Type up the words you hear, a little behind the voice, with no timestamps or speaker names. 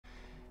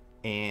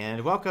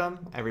And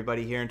welcome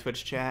everybody here in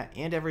Twitch chat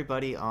and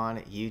everybody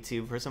on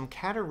YouTube for some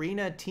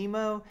Katarina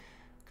Teemo.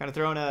 Kind of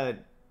throwing a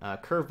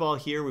curveball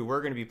here. We were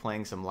going to be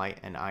playing some Light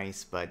and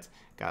Ice, but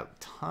got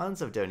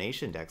tons of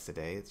donation decks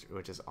today,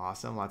 which is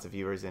awesome. Lots of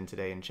viewers in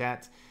today in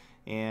chat.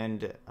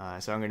 And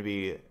so I'm going to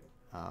be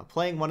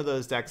playing one of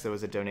those decks that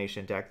was a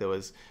donation deck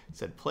that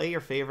said play your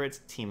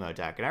favorites Teemo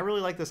deck. And I really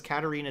like this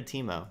Katarina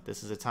Teemo.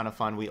 This is a ton of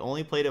fun. We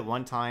only played it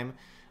one time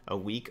a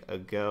week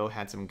ago,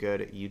 had some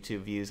good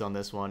YouTube views on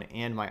this one,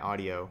 and my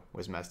audio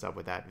was messed up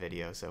with that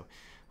video, so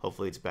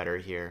hopefully it's better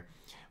here.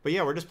 But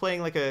yeah, we're just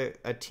playing like a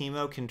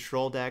Teemo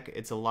control deck.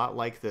 It's a lot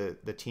like the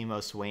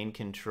Teemo Swain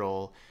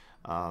control,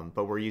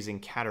 but we're using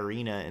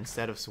Katarina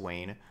instead of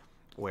Swain,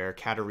 where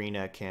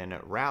Katarina can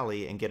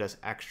rally and get us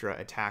extra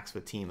attacks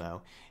with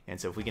Teemo. And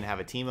so if we can have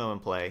a Teemo in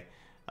play,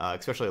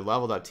 especially a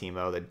leveled up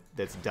Teemo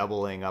that's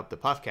doubling up the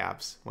puff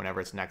caps whenever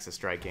it's Nexus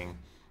striking,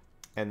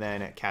 and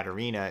then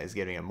Katarina is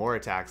giving it more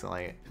attacks and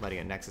letting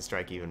it Nexus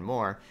strike even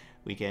more,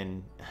 we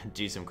can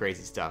do some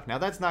crazy stuff. Now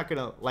that's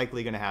not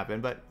likely gonna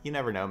happen, but you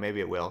never know, maybe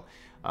it will.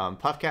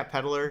 Puffcap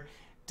Peddler,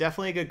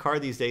 definitely a good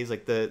card these days.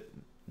 Like the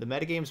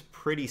metagame's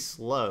pretty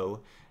slow,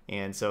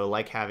 and so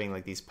like having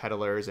like these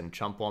Peddlers and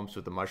Chumpwumps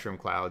with the Mushroom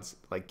Clouds,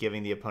 like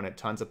giving the opponent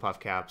tons of puff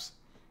caps,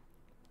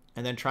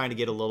 and then trying to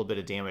get a little bit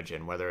of damage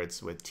in, whether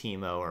it's with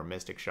Teemo or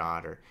Mystic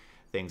Shot or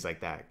things like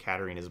that.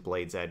 Katarina's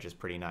Blade's Edge is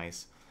pretty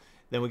nice.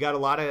 Then we got a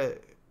lot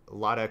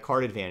of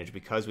card advantage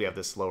because we have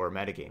this slower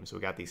metagame. So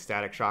we got these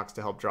Static Shocks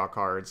to help draw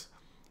cards,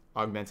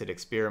 Augmented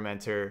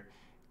Experimenter,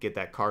 get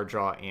that card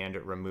draw and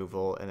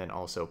removal, and then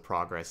also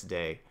Progress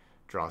Day,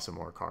 draw some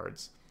more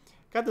cards.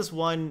 Got this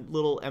one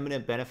little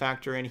Eminent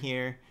Benefactor in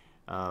here.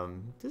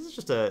 This is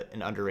just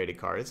an underrated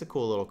card. It's a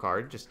cool little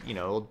card. Just, you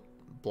know,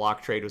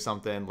 block trade with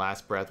something.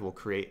 Last Breath will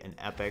create an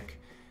epic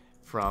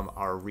from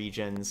our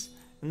regions.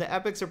 And the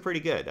epics are pretty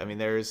good. I mean,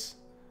 there's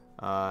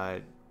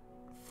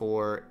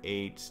 4,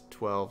 8,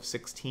 12,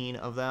 16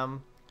 of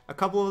them. A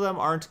couple of them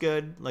aren't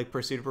good, like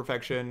Pursuit of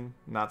Perfection,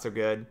 not so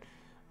good.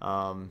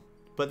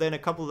 But then a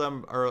couple of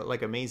them are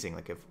like amazing.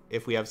 Like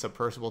if we have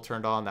Submersible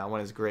turned on, that one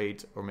is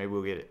great. Or maybe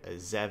we'll get a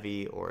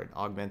Zevi or an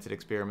Augmented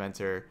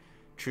Experimenter,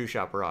 True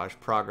Shot Barrage,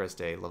 Progress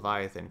Day,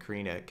 Leviathan,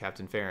 Karina,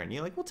 Captain Farron. You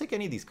know, like we'll take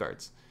any of these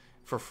cards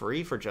for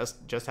free for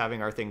just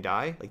having our thing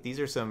die. Like these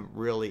are some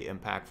really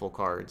impactful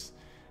cards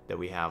that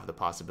we have the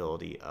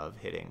possibility of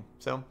hitting.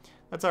 So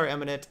that's our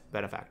Eminent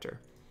Benefactor.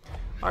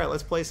 All right,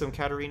 let's play some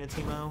Katarina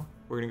Teemo.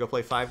 We're gonna go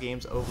play 5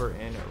 games over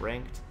in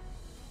ranked.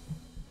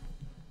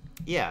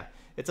 Yeah,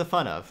 it's a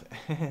fun of.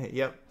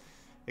 Yep,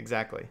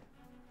 exactly.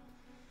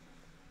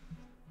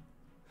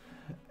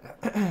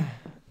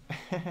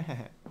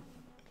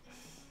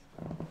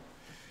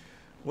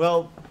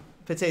 Well,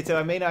 Potato,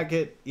 I may not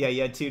get. Yeah,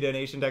 you had 2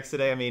 donation decks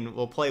today. I mean,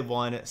 we'll play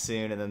one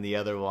soon, and then the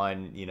other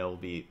one, you know, will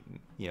be,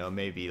 you know,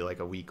 maybe like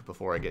a week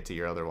before I get to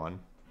your other one.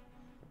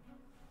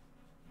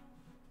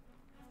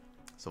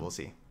 So we'll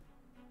see.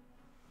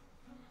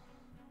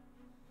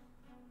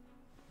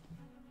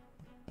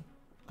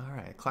 All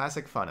right,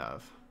 classic fun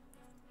of.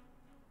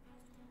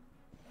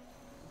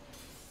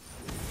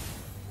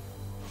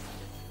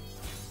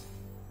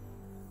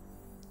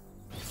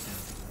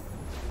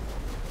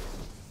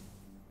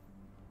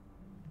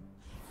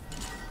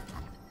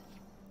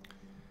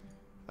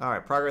 All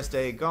right, Progress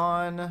Day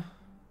gone.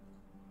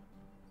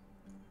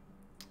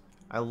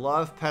 I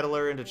love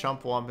Peddler into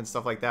Chumpwump and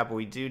stuff like that, but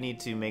we do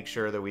need to make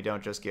sure that we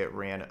don't just get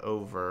ran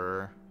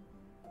over.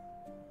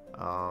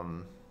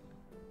 I'm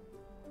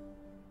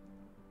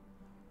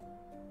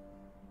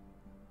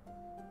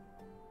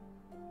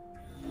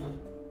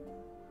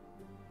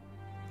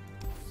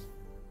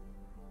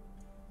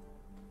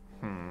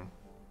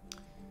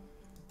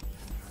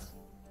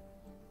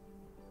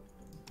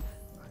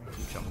gonna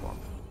keep Chumpwump.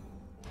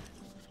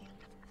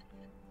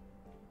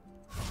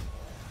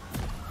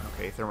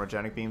 Okay,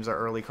 Thermogenic Beam's our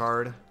early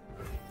card.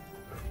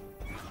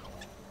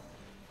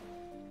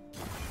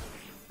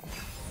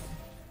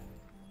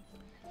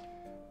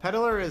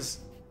 Peddler is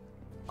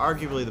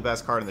arguably the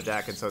best card in the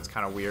deck, and so it's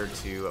kind of weird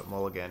to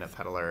mulligan a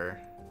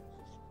Peddler.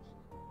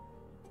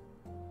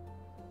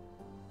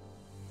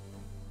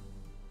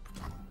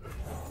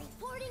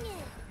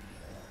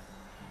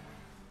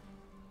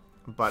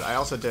 But I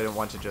also didn't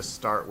want to just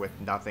start with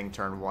nothing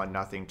turn 1,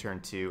 nothing turn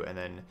 2, and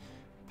then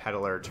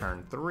Peddler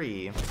turn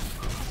 3,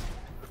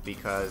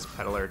 because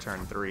Peddler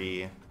turn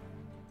 3...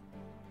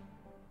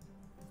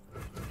 No,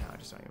 I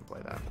just don't even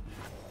play that.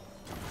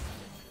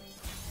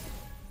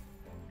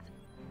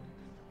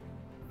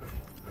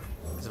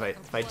 So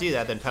if I do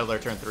that, then Peddler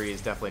turn 3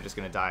 is definitely just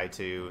going to die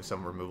to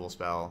some removal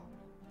spell.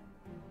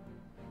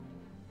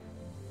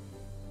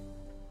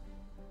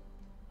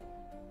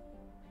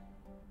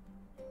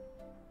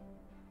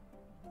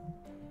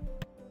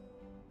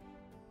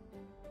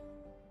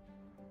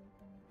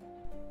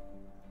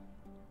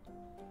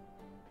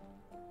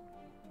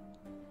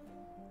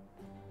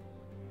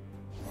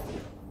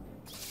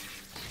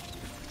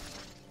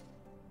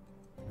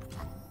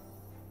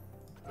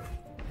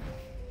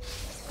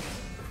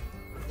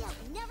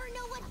 You'll never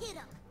know what hit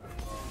him.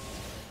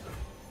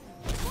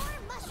 More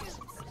mushroom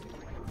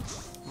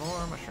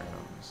more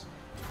mushrooms.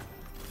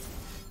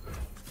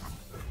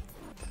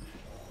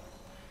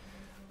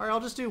 Alright, I'll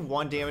just do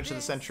 1 damage to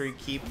the sentry,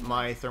 keep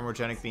my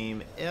thermogenic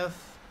beam.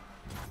 If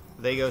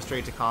they go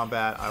straight to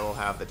combat, I will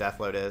have the Death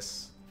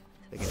Lotus.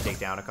 They can take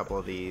down a couple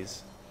of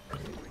these.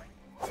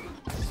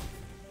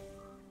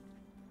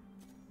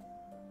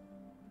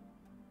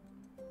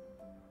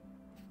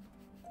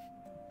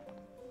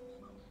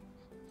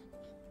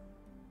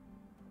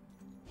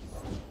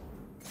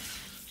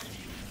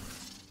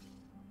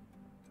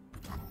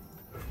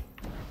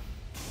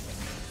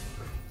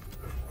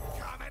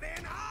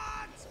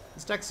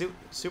 This deck's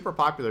super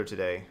popular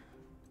today.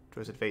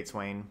 Twisted Fate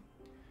Swain.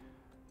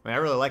 I mean, I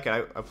really like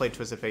it. I played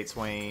Twisted Fate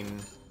Swain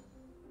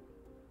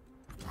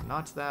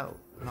not that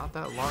long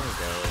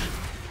ago.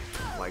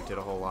 Liked it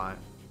a whole lot.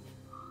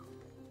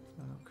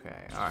 Okay,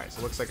 alright, so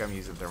it looks like I'm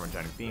using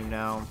Thermogenic Beam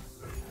now.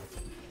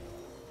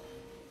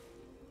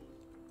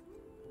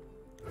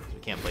 We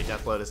can't play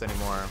Death Lotus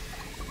anymore.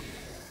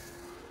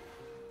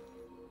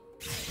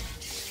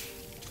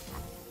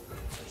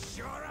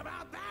 Sure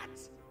about that?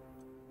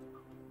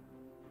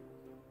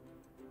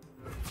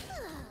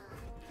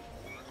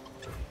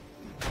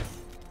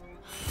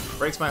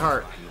 Breaks my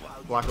heart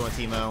blocking with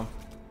Teemo.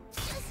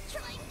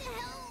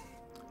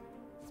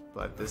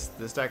 But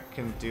this deck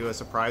can do a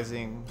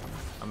surprising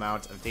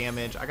amount of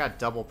damage. I got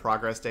double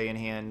Progress Day in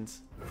hand.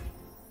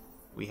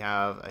 We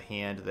have a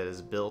hand that is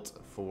built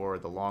for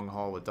the long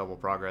haul with double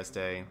Progress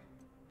Day.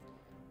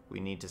 We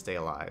need to stay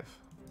alive.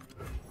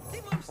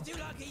 Can't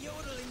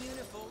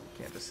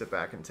just sit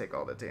back and take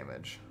all the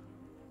damage.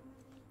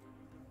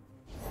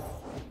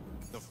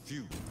 The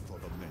few for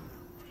the many.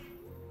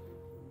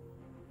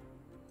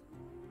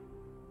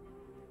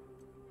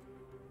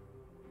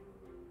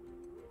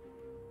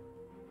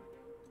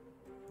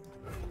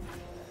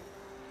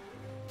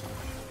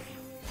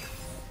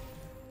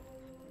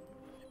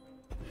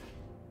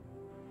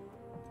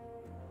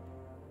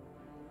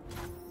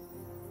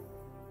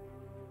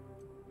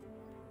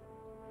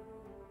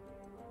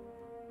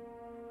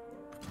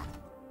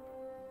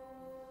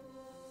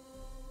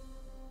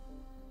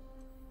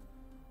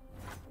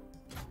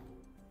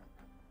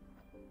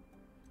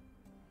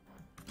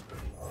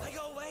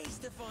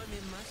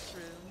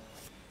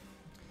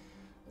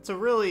 It's a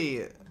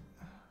really, I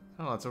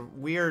don't know, it's a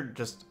weird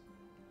just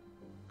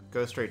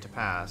go straight to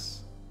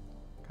pass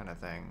kind of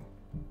thing.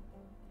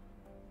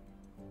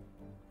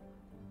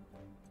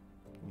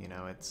 You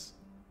know, it's...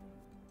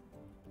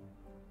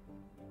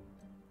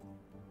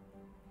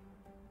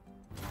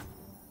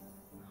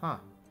 Huh.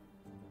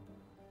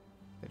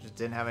 They just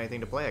didn't have anything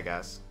to play, I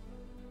guess.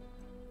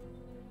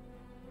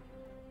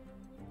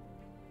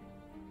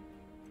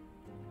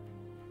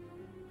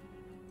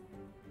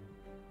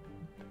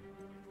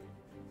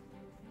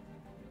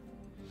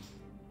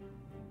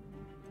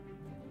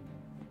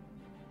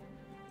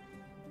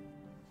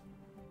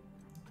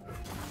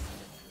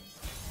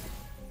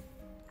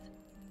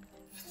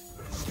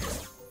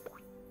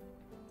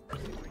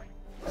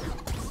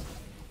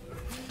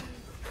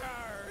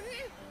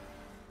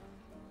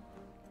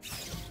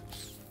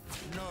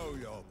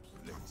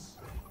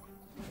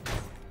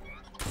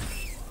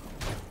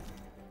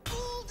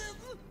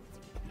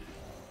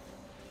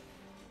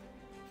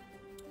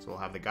 So we'll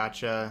have the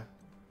gotcha,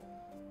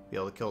 be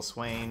able to kill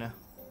Swain.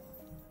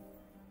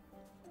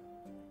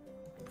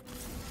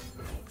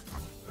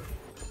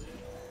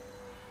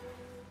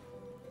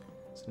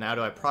 So now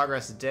do I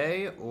progress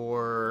day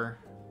or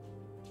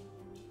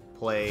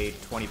play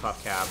 20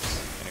 puff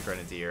caps and a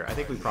grenadier? I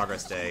think we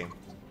progress day.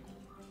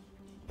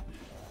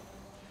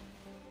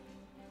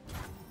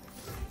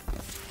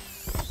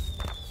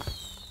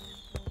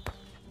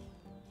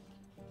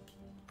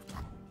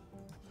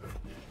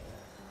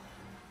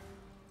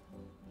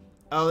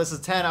 Oh, this is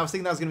 10. I was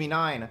thinking that was going to be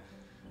 9.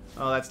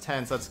 Oh, that's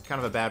 10, so that's kind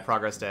of a bad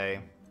progress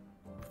day.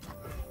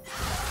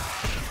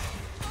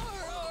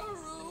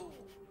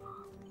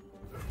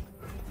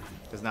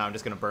 Because now I'm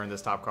just going to burn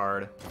this top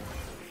card.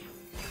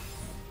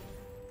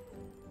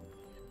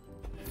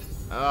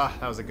 Ah,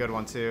 that was a good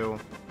one, too.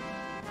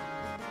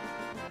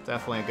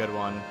 Definitely a good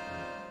one.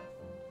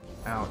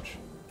 Ouch.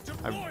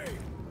 I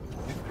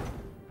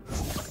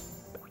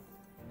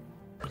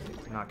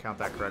did not count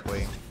that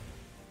correctly.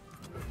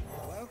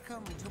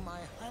 Welcome to my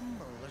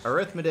humble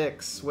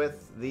Arithmetics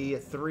with the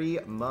 3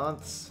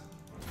 months.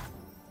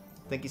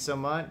 Thank you so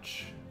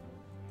much.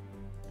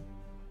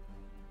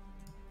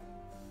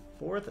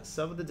 4th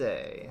sub of the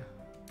day.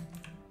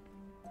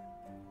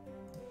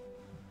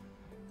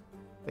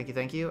 Thank you,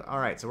 thank you.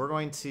 Alright, so we're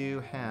going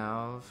to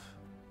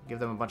give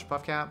them a bunch of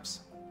puff caps.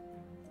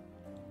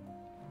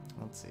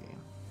 Let's see.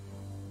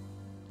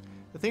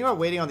 The thing about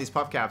waiting on these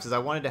puff caps is I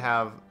wanted to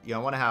have, I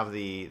want to have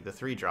the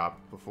 3 drop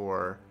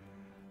before.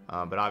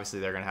 But obviously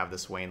they're going to have the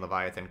Swain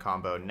Leviathan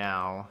combo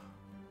now.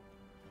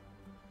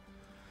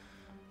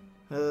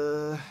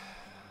 Let's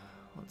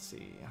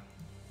see.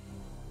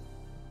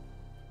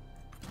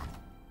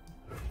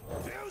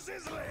 Fuse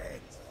is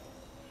lit.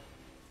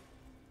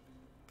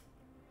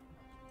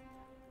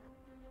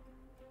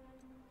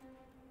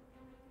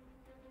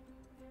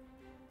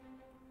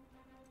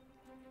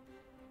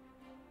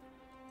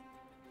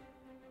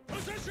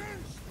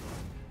 Patience!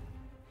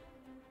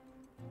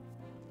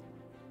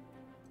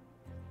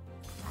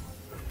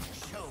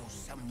 Show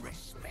some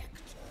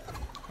respect.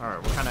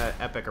 Alright, what kind of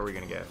epic are we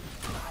gonna get?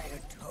 My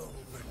atonement.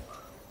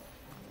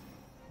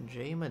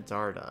 J.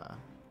 Medarda.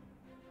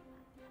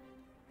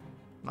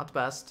 Not the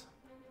best.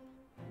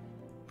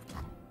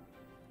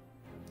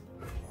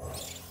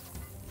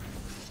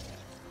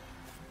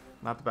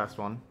 Not the best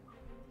one.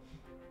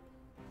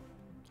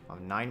 I'll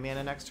have 9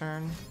 mana next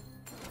turn.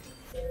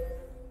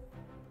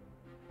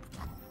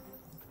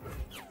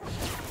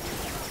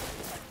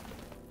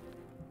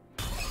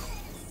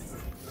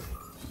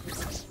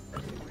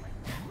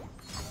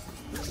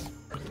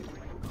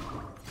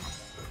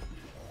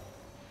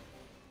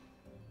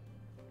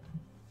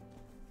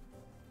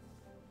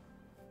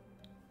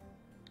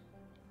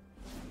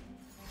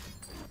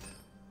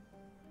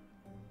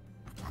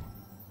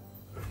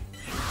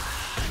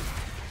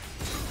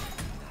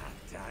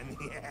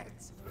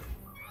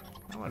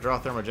 I want to draw a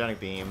Thermogenic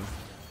Beam.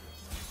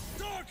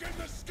 Darken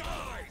the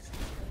skies!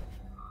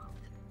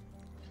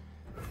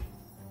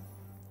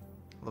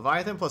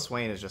 Leviathan plus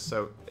Swain is just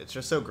so, it's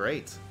just so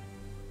great.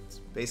 It's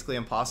basically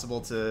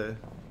impossible to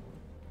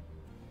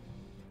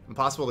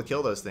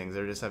kill those things.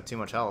 They just have too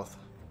much health.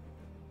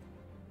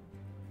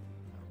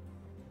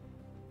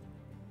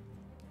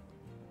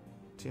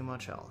 Too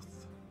much health.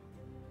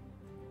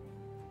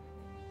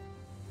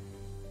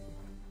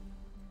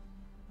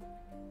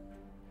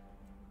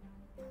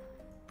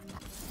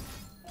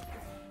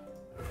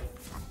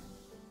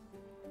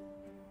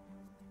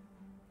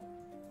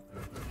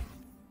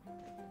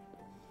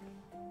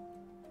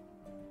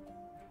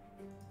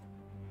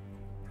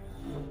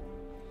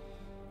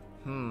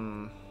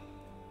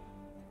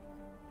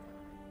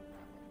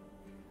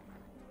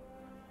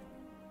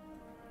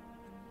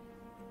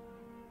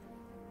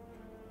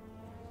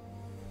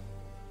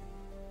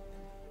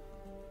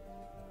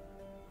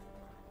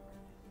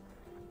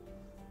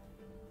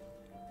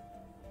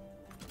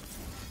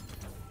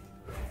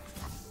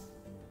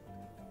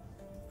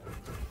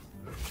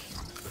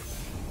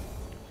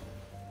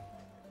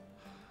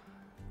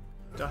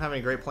 Don't have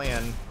any great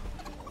plan.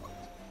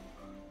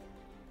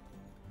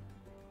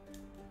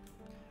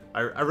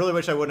 I really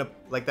wish I wouldn't have,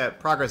 like that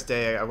Progress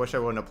Day, I wish I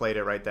wouldn't have played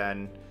it right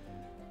then.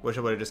 Wish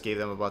I would have just gave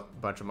them a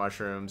bunch of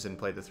mushrooms and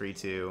played the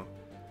 3-2.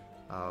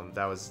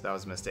 That was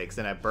a mistake. 'Cause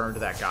then I burned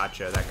that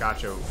gotcha. That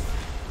gotcha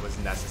was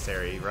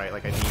necessary, right?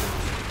 Like I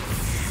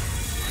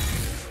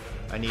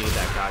needed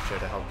that gotcha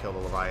to help kill the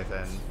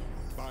Leviathan.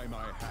 By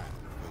my hand,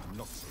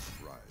 will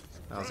Noxus rise.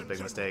 That was a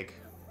big mistake.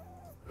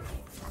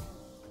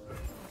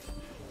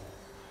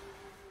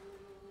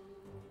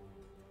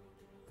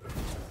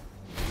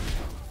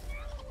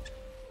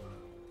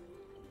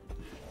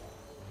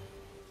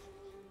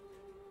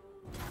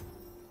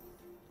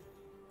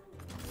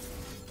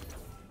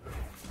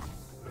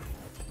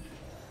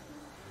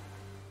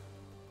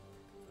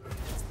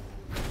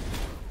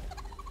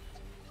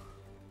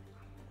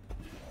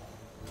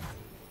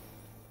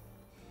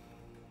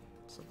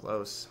 So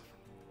close.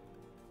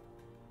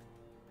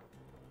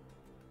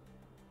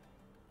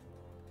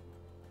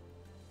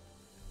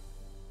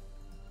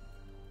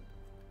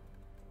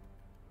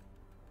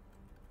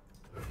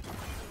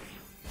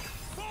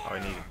 Oh, I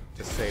need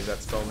to save that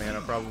spell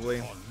mana probably.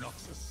 On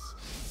Noxus.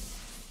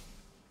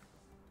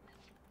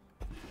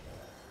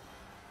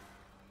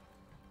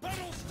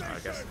 Battle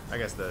station! I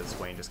guess the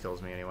Swain just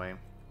kills me anyway.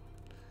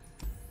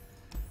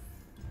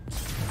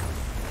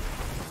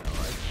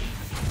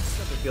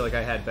 I feel like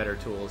I had better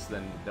tools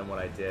than what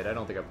I did. I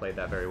don't think I played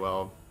that very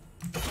well.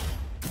 I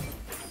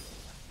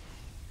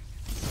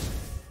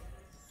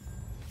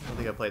don't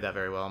think I played that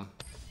very well.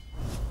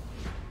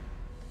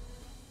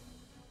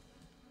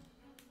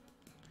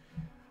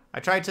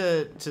 I tried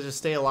to just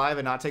stay alive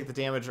and not take the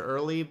damage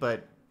early,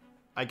 but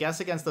I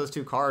guess against those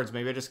two cards,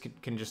 maybe I just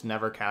can just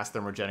never cast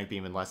Thermogenic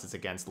Beam unless it's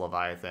against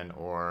Leviathan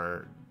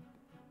or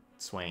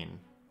Swain,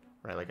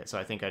 right? Like, so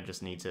I think I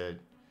just need to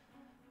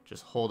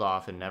just hold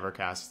off and never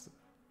cast.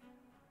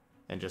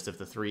 And just if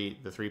the three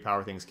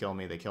power things kill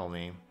me, they kill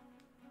me.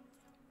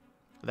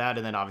 That,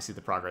 and then obviously the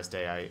Progress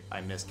Day,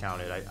 I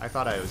miscounted. I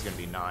thought I was going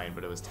to be 9,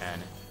 but it was 10.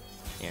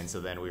 And so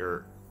then we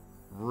were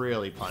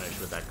really punished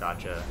with that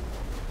gotcha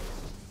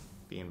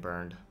being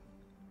burned.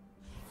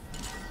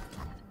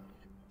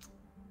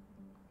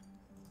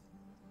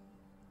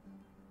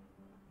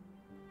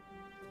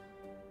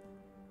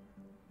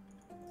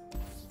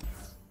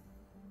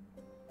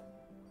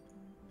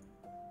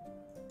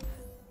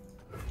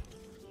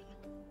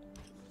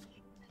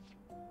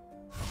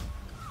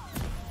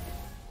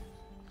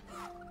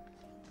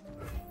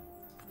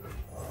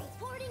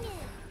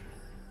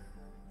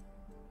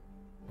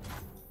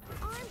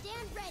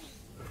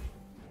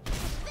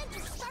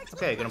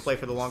 Okay, gonna play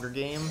for the longer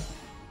game.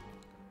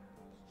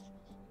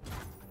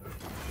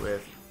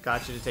 With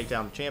gotcha to take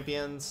down the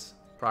champions.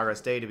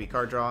 Progress Day to be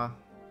card draw.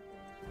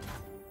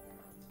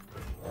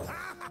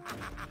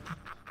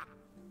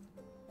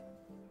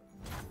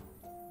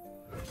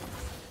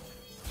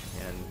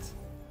 And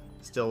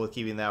still with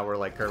keeping that, we're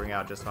like curving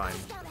out just fine.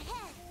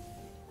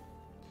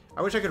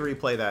 I wish I could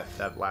replay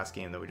that last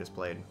game that we just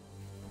played.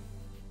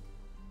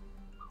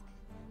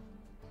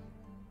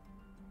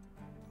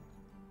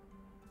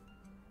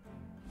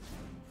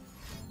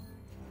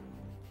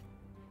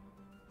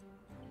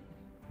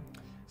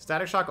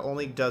 Static Shock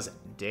only does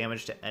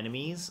damage to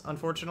enemies,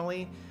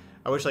 unfortunately.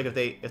 I wish, like, if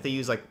they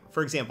use, like,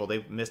 for example,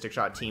 they Mystic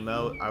Shot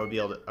Teemo,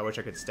 I wish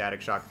I could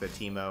Static Shock the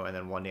Teemo and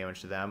then 1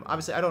 damage to them.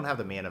 Obviously, I don't have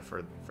the mana for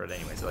it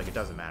anyway, so, like, it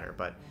doesn't matter,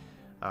 but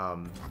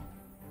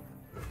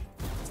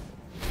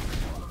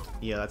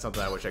yeah, that's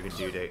something I wish I could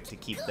do to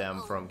keep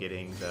them from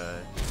getting the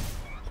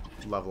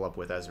level up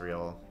with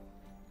Ezreal.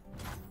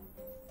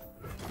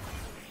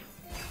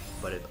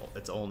 But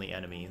it's only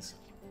enemies.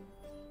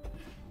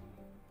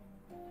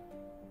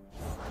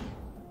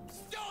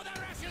 Store the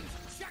rations,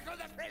 shackle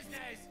the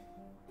prisoners.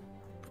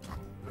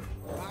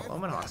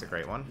 Omen Hawk's a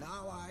great one.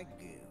 Now I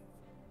give.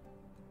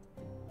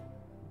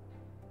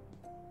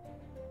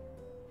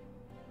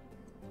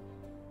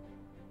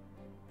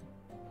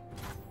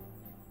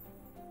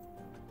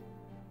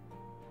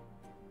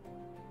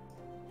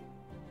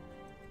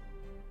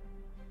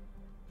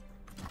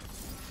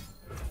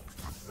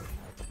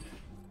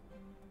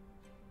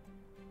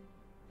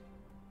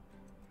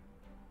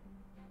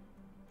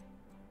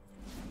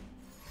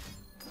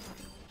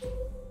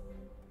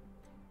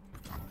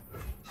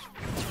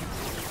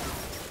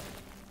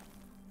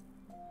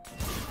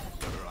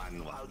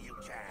 Run while you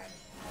can.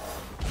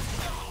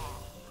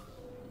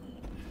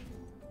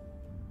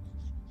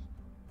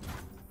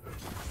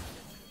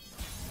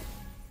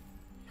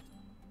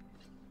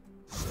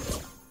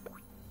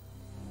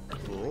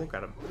 Cool,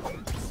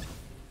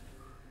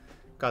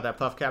 got that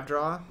puff cap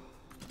draw.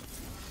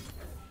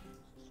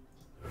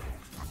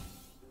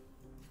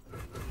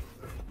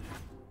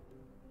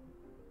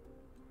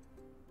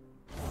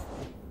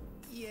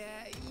 Yeah,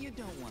 you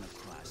don't want to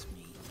cross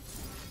me.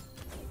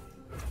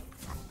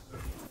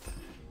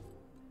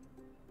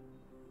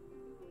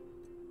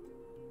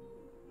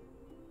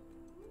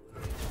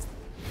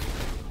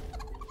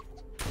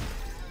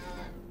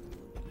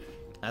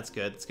 That's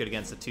good. It's good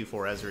against the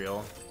 2/4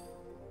 Ezreal.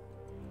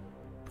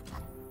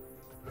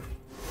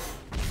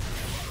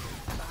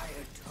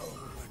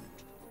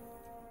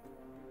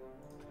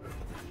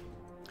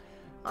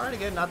 Alright,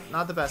 again,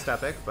 not the best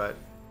epic, but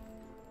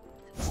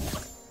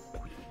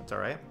it's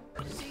alright.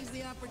 Seize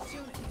the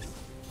opportunity.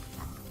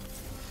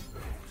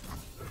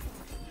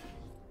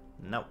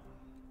 No.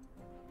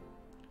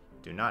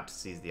 Do not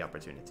seize the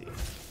opportunity.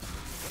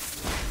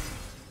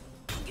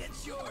 Get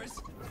yours.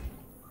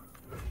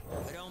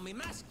 Put on me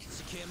mask,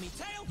 secure me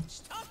tail,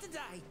 start the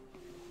day.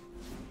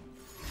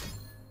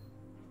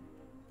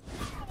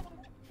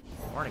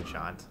 Morning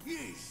shot.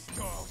 You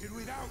started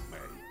without me.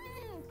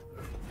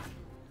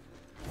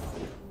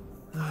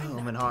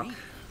 Omen Hawk.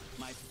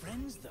 My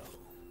friends, though.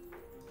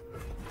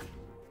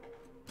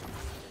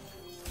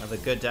 Have a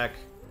good deck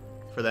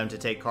for them to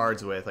take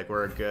cards with. Like,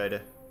 we're a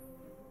good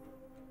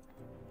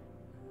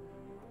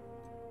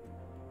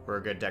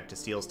deck to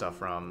steal stuff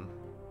from.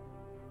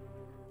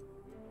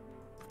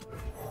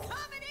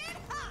 Coming in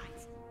hot.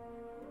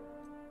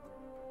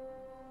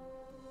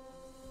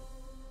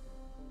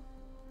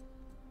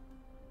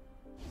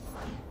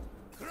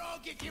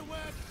 Grog if you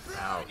work, run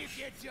Ouch. if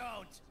you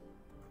don't.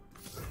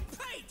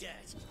 Pay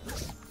dirt.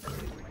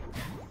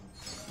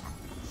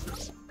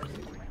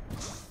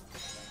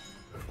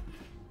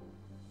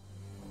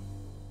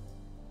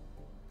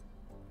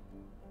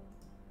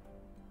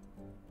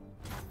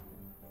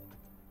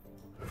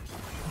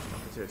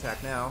 To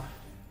attack now.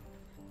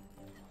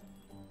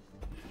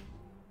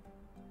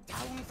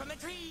 Down from the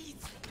trees.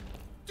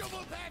 Double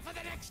pair for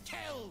the next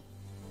kill.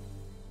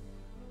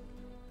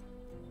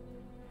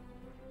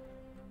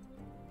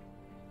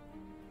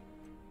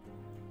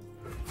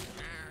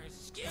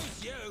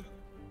 Excuse you.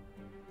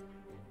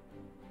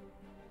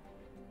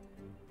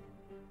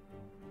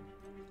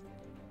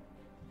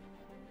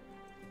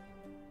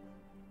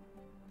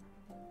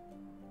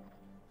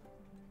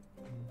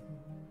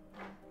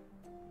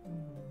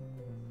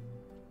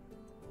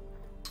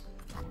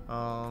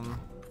 Um.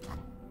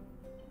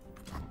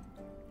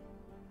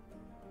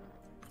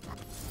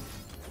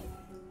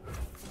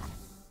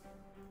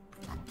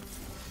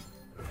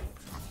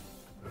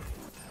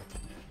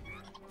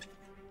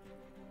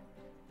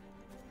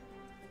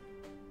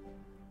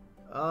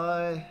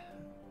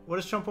 What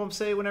does Trump Wump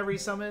say whenever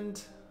he's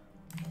summoned?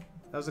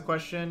 That was the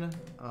question.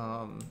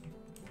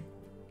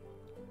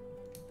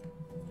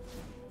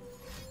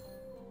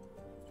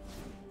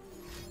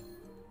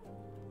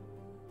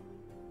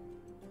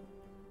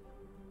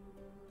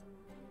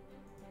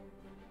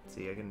 Let's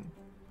see,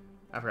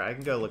 I forgot. I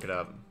can go look it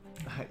up.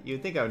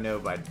 You'd think I would know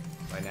by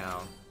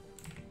now.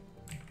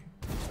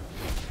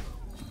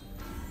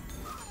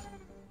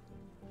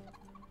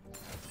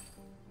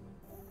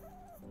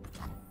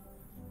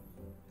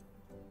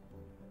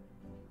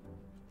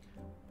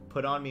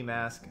 Put on me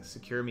mask,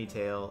 secure me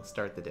tail,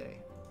 start the day.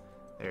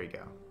 There you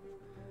go.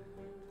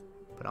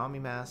 Put on me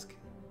mask,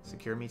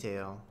 secure me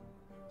tail,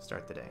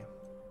 start the day.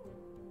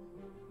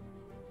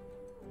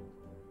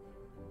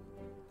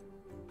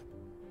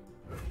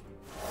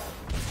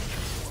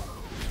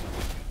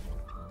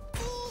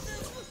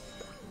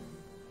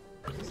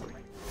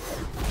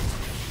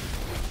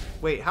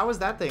 Wait, how is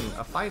that thing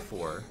a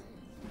 5/4?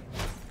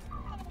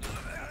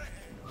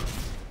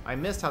 I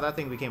missed how that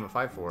thing became a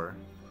 5/4.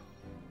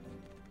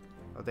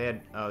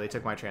 Oh, they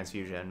took my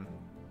transfusion.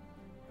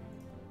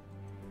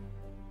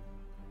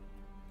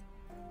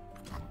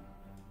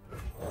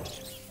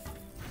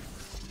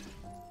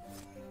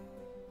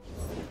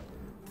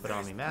 Put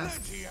on me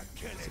mask.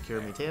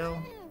 Secure me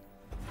tail.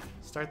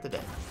 Start the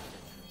day.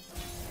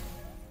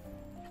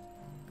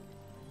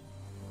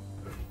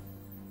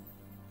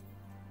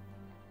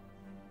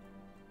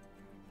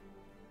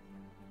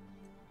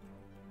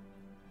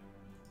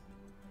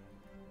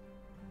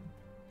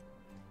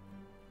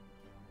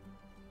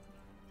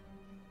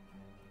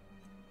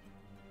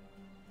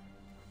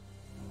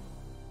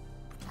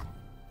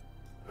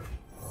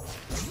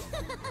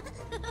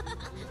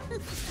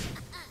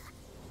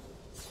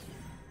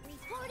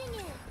 Reporting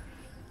in.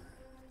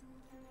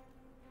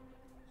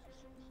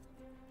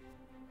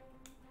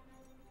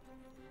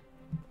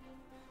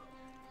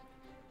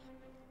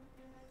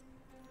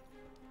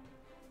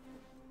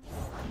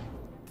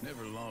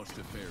 Never lost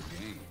a fair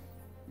game,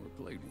 or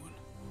played one.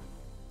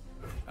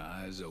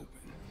 Eyes open.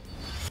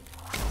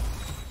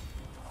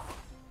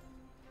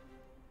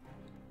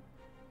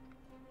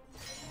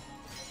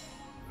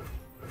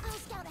 I'll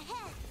scout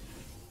ahead.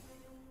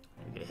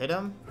 You gonna hit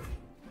him?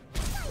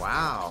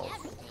 Wow.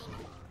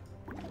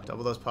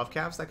 Double those puff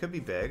caps? That could be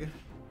big.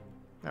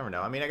 Never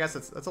know. I mean, I guess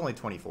that's only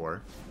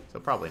 24, so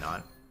probably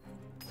not.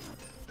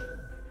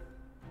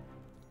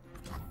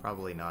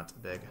 Probably not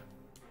big.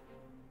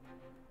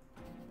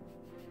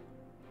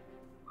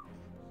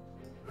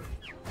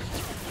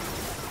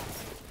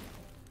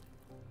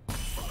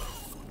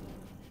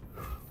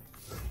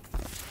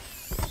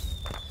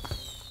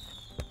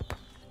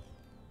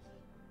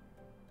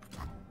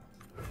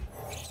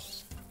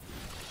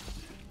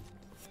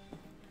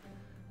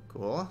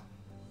 Cool.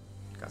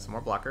 Got some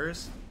more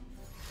blockers.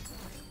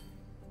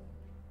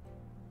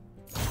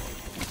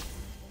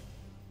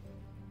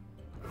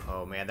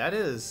 Oh man,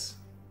 that's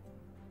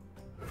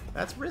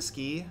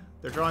risky.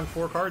 They're drawing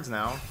 4 cards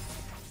now.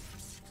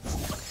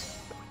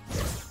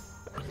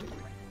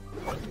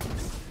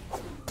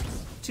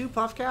 Two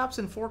puff caps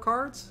and 4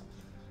 cards?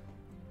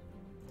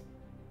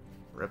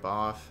 Rip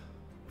off.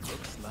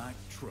 Looks like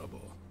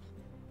trouble.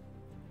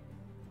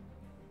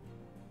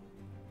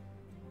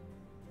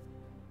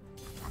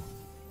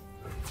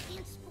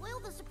 Can't spoil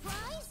the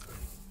surprise.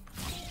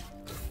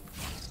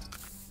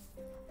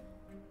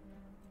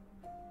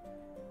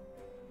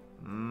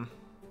 Hmm.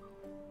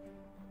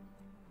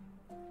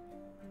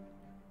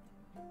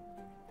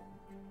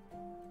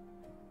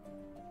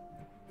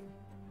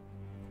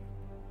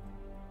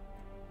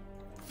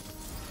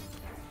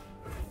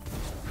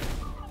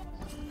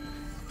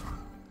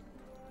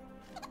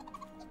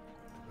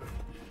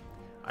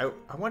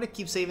 I want to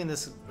keep saving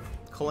this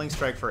Culling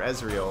Strike for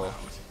Ezreal.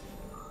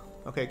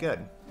 Okay, good.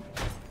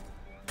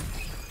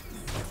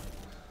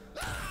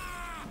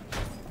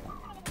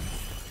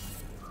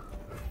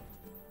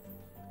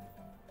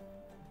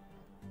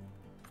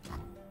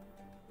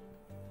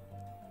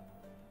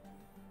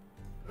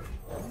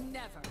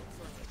 Never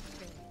play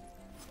big.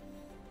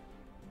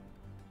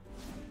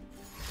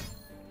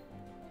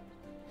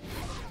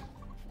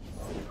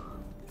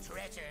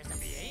 Treasures of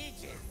the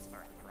ages for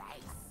a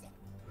price.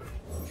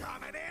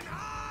 Coming in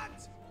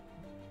hot!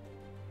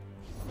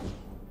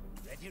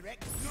 Ready,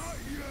 Rex? Not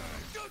yet!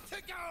 Good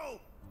to go!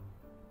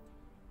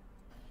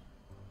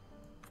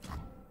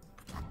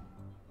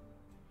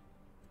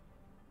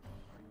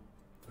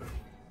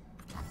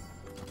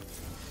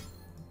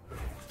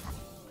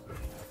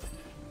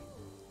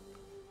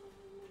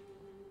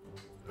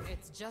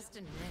 It's just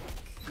a nick.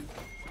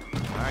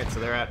 Alright, so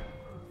they're at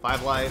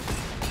 5 life.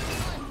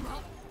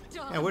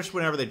 Yeah, I wish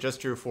whenever they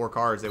just drew 4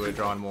 cards, they would have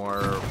drawn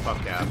more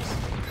puff caps.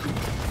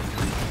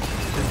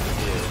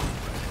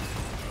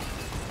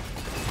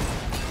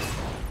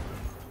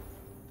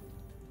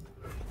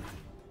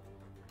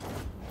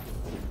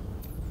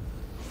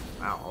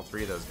 Wow, all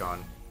 3 of those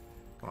gone.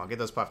 Come on, get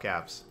those puff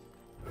caps.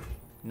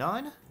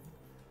 None?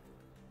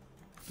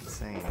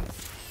 Insane.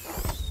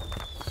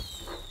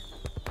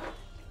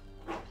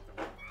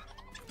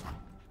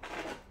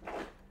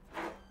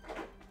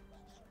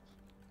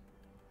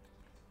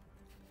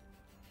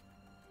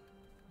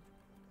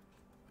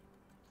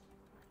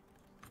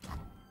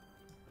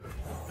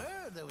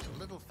 Heard there was a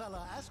little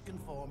fella asking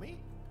for me.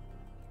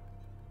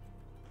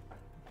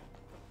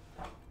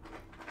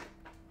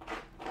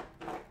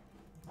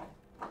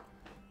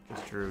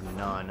 Just drew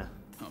none.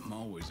 I'm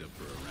always up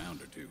for a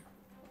round or two.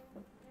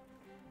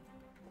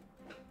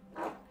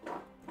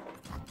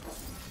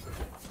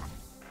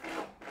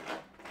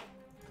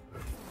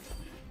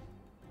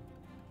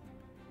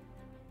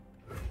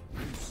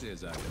 Who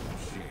says I don't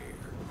share?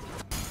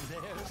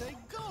 There they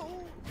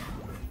go.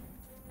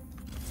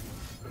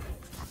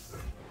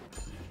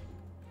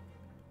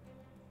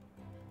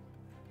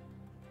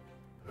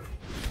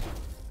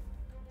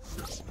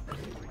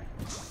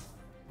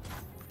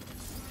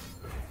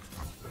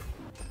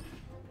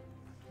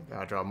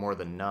 Gotta draw more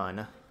than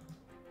none.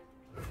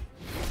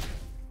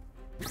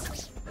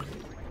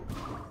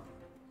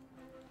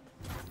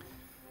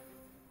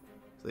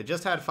 They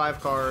just had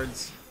 5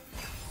 cards.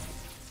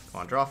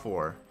 Come on, draw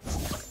 4.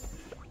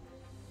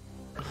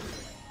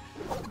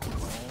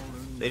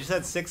 They just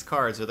had 6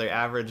 cards, so they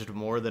averaged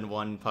more than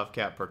 1 puff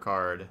cap per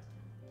card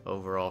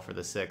overall for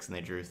the 6, and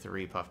they drew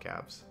 3 puff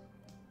caps.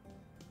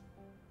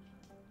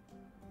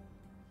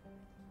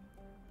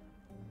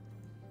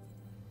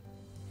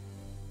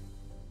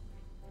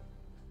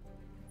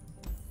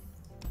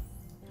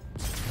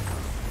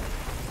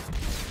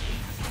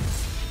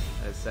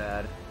 That's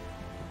sad.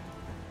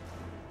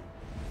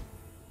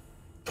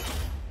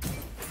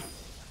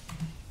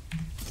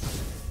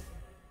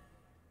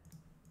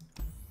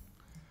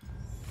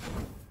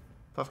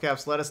 Puff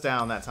caps let us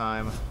down that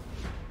time.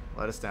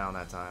 Let us down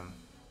that time.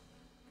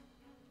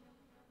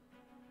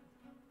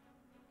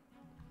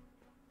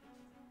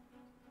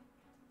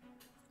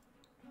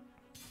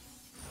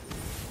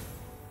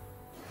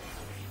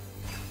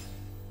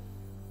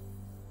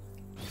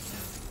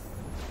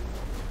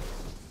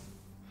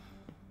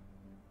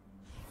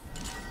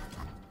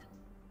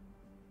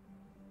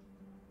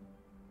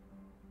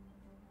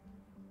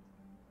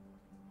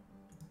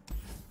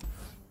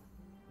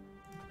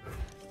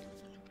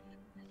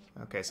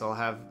 Okay, so I'll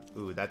have...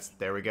 Ooh,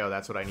 there we go.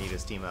 That's what I need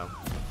is Teemo.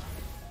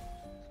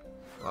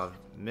 I'll have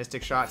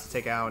Mystic Shot to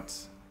take out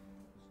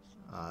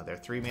their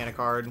 3 mana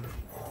card.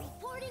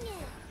 Reporting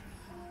in.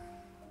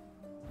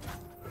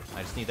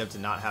 I just need them to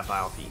not have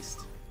Vile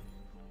Feast.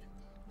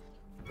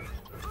 Armed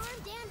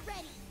and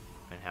ready.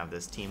 And have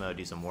this Teemo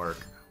do some work.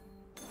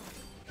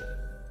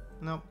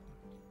 Nope.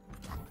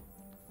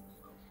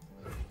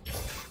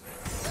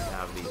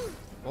 Have the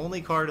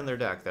only card in their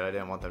deck that I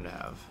didn't want them to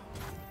have.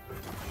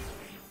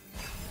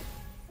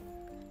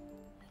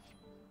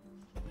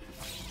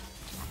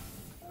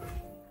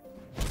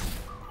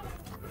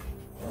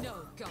 No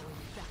going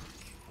back.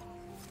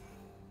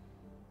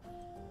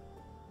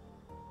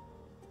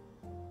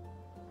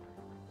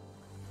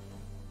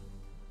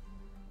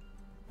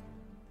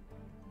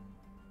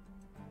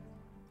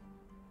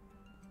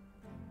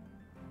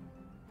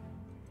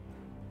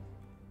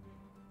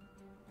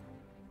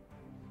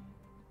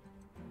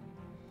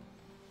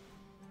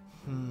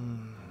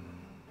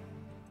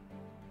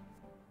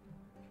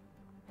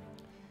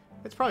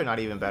 It's probably not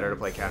even better to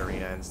play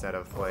Katarina instead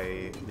of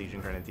play Legion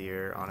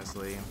Grenadier,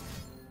 honestly.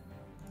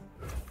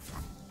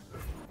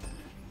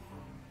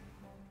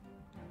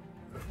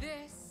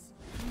 This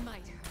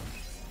might hurt.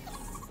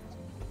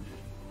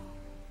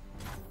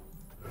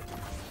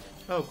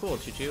 Oh, cool,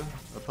 Choo-Choo.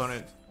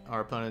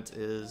 Our opponent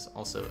is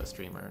also a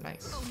streamer.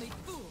 Nice. Only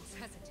fools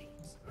hesitate.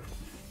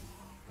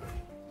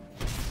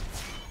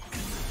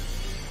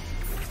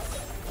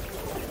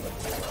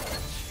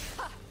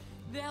 Ha!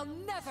 They'll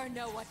never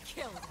know what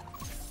killed them.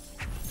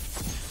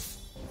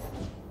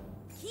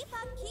 Keep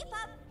up, keep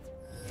up.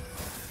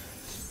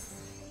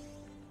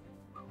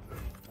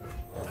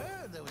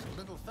 There was a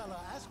little fella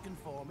asking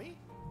for me.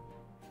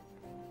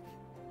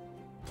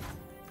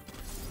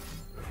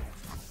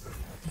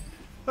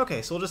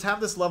 Okay, so we'll just have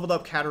this leveled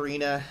up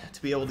Katarina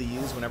to be able to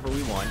use whenever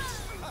we want.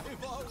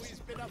 I've always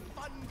been a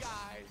fun guy.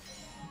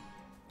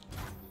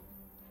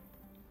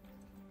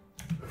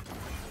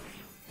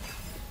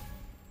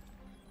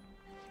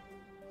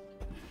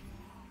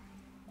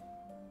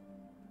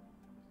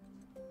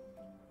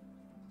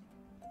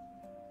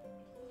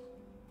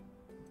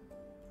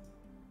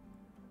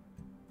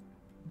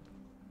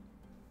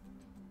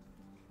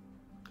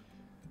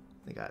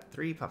 They got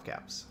 3 puff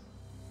caps.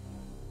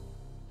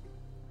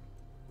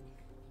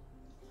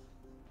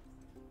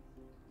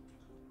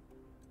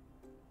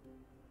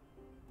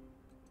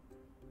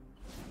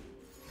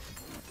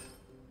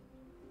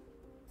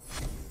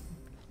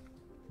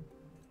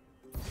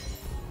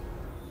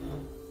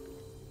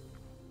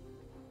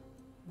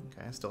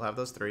 Okay, I still have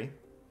those 3.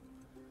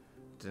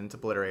 Didn't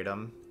obliterate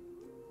them.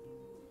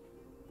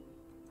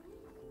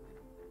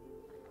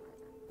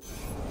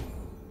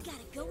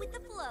 Gotta go with the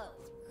flow.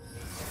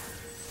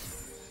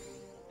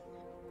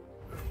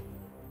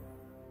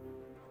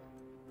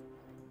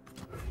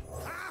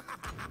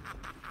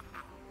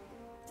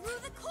 Through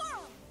the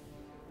coral.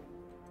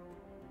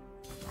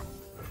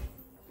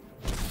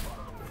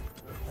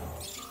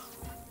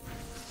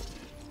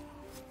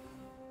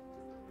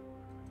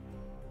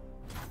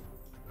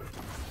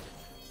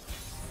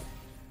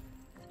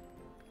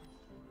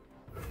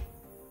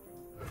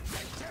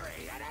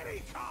 Victory at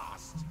any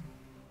cost.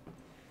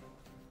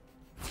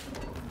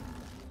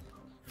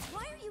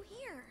 Why are you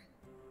here?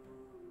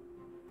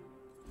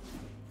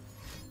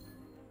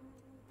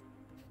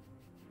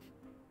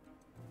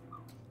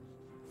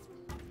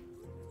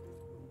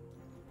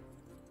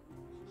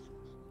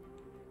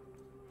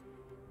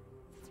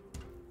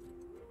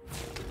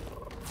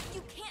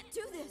 You can't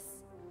do this.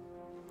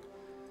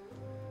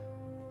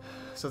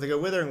 So if they go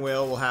Withering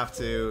Will, we'll have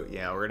to,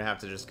 we're gonna have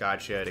to just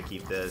gotcha to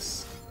keep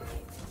this,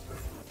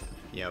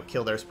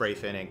 kill their Spray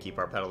Fin and keep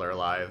our Peddler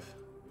alive.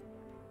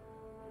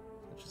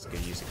 Which is a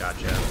good use of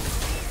gotcha.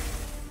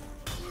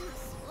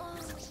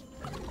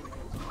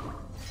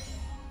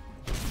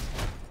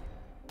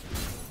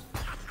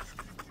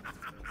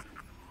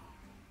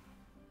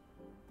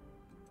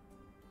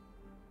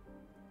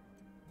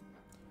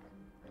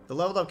 The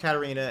leveled up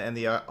Katarina and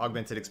the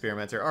augmented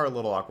experimenter are a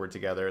little awkward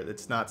together.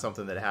 It's not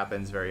something that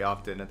happens very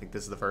often. I think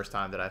this is the first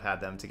time that I've had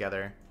them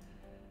together.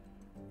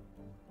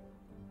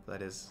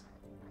 That is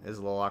a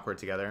little awkward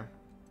together.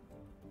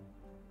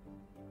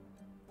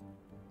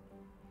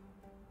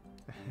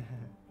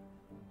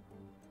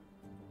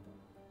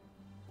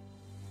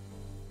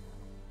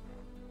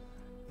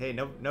 Hey,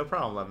 no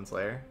problem, Levin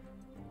Slayer.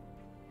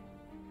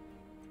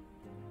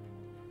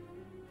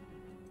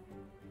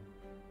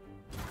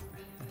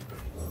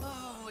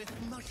 Oh, if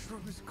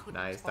mushrooms could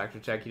Nice, talk. Dr.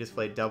 Check, you just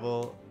played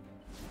double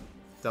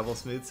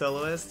smooth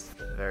soloist.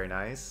 Very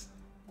nice.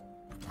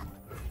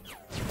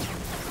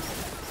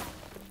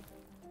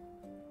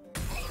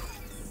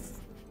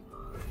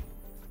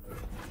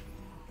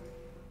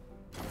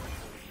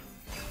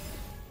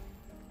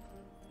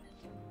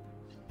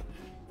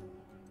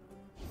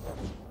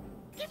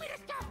 Give me the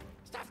stuff!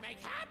 Stuff make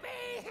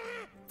happy!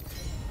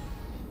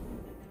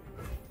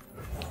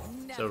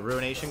 So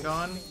Ruination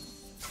gone.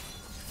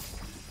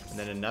 And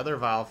then another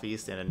Vile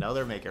Feast and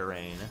another Make It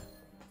Rain.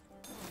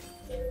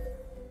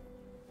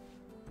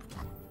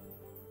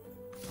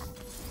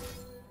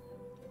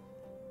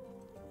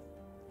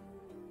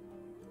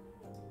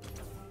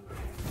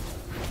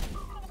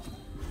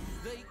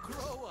 They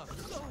grow up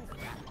so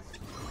fast.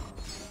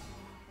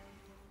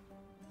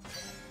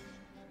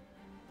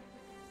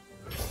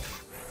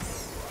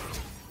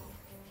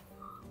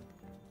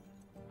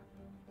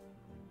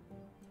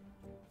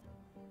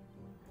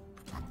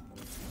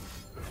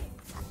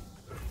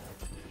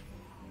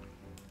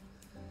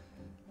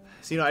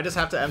 So, you know, I just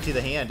have to empty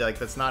the hand. Like,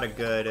 that's not a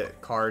good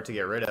card to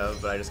get rid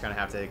of, but I just kind of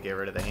have to get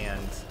rid of the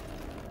hand.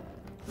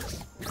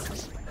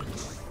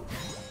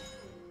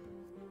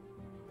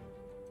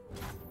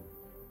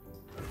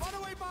 Run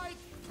away, Mike!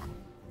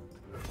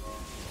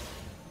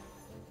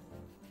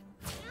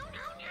 No, no,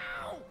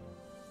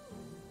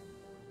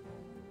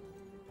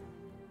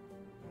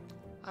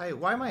 no!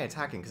 Why am I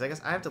attacking? Because I guess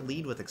I have to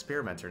lead with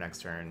Experimenter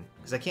next turn.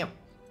 Because I can't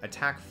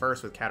attack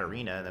first with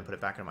Katarina and then put it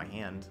back in my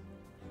hand.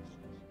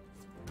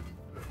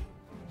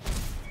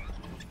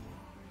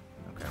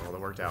 Okay, well,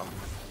 it worked out.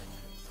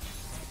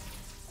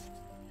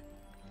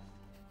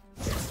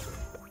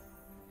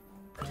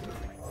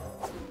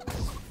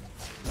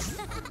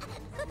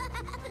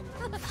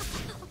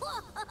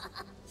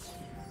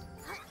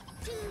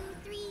 Two,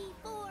 three,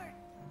 four.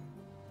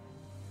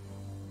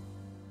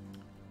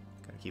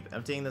 Gotta keep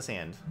emptying this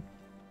hand.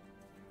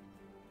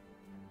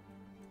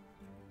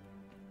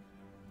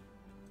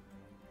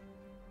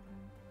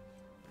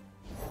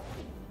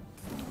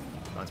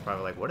 Oh, it's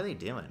probably like, what are they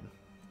doing?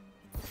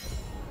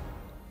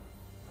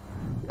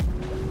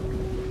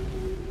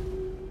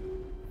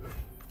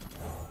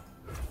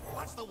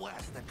 What's the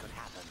worst that could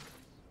happen?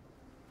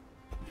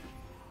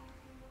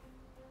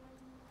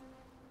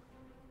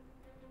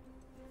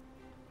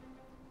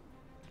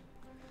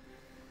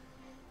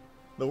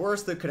 The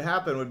worst that could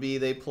happen would be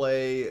they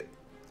play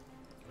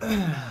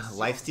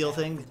Lifesteal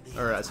thing,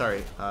 or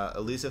sorry,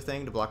 Elusive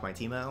thing to block my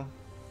Teemo.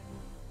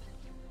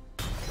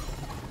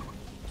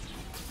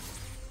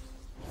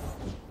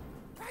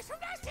 Price from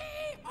Dusty!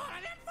 On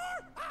an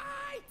M4!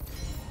 Aye!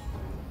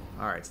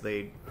 Alright, so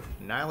they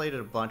annihilated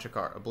a bunch of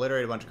cards,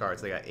 obliterated a bunch of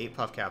cards. They got 8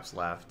 puff caps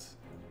left.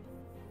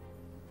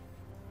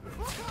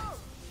 Look out!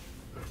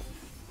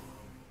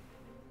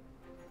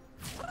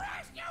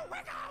 Rescue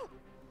Wiggle!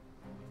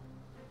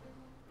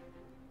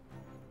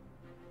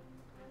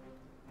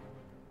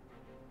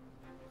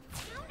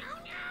 No, no,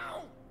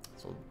 no!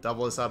 So we'll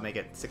double this up, make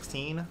it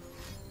 16.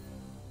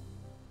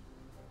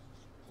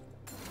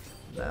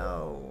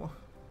 No.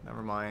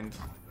 Never mind.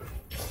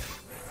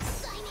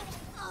 Sign it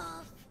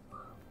off.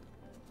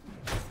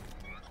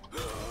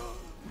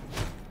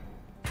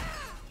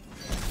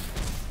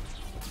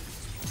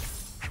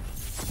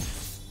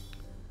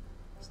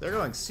 So they're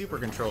going super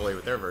control-y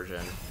with their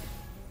version.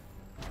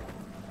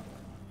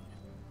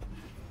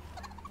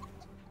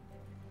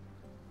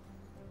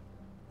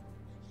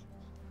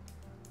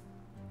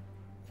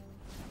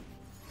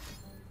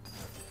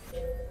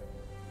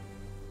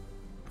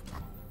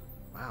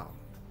 Wow.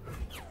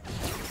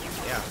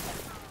 Yeah.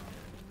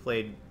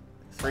 Played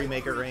 3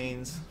 Maker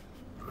Rains.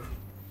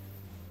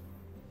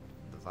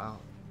 The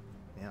Vile.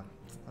 Yeah.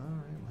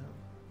 Alright, well.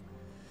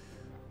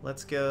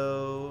 Let's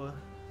go.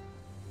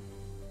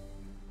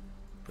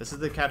 This is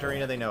the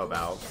Katarina they know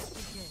about.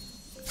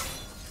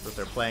 So if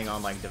they're playing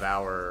on like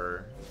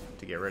Devour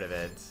to get rid of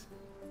it.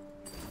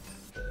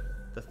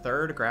 The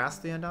third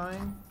Grasp the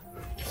Undying?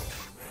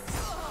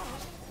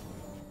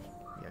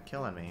 Yeah,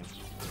 killing me.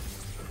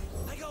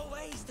 I got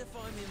ways to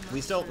find me.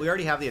 We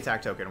already have the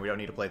attack token. We don't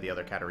need to play the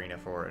other Katarina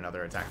for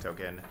another attack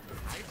token.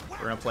 We're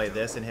gonna play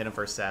this and hit him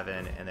for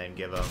 7, and then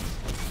give him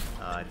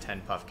 10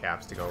 puff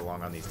caps to go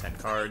along on these 10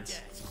 cards.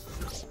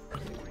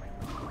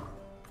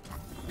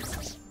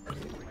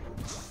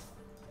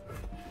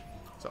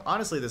 So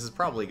honestly, this is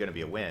probably gonna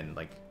be a win,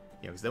 like,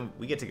 you know, because then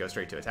we get to go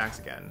straight to attacks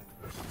again.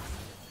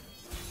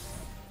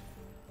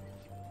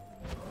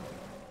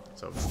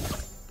 So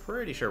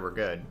pretty sure we're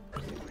good.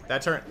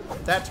 That turn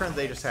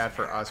they just had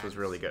for us was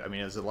really good. I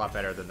mean, it was a lot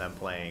better than them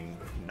playing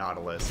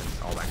Nautilus and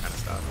all that kind of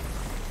stuff.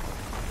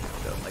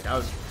 So, like,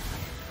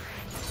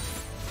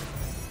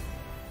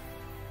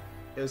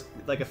 it was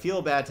like, I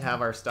feel bad to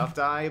have our stuff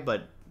die,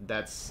 but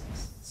that's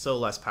so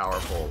less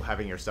powerful.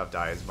 Having your stuff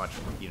die is much,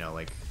 you know,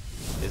 like,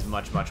 is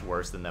much, much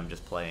worse than them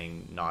just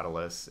playing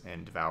Nautilus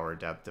and Devour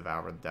Depth,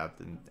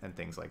 and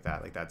things like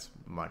that. Like, that's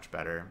much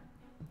better.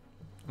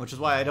 Which is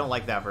why I don't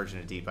like that version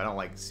of Deep. I don't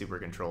like Super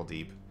Control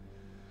Deep.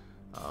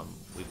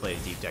 We played a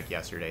Deep deck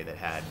yesterday that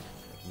had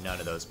like, none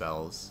of those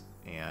spells,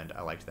 and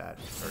I liked that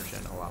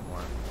version a lot more.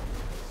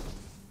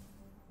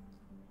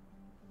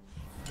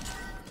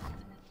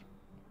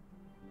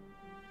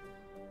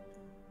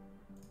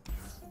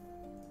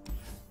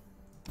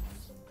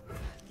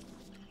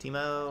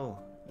 Teemo!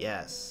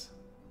 Yes.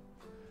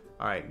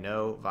 Alright,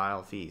 no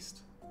Vile Feast.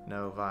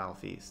 No Vile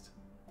Feast.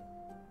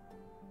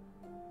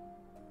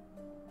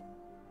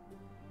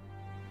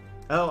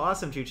 Oh,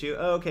 awesome, Choo Choo.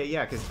 Oh, okay,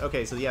 yeah,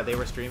 so yeah, they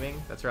were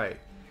streaming. That's right.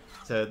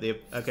 So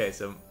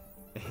so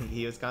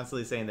he was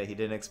constantly saying that he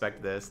didn't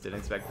expect this, didn't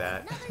expect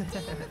that.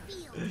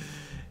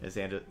 his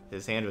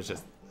hand was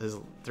just, his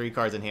 3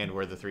 cards in hand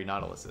were the 3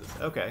 Nautiluses.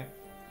 Okay.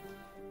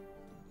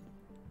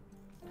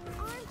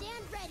 Armed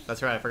and ready.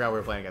 That's right, I forgot we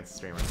were playing against the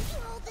streamer. You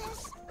hold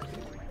this.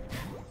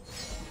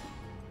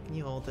 Can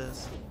you hold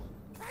this?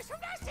 Press from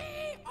Dusty!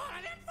 On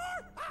an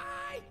M4!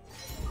 Hi!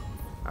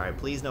 Alright,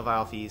 please no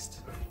Vile Feast.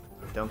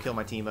 Don't kill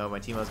my Teemo. My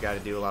Teemo's got to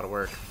do a lot of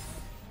work.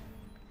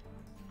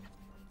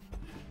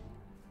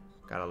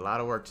 Got a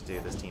lot of work to do,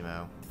 this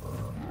Teemo.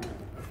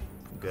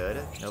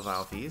 Good. No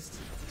Vile Feast.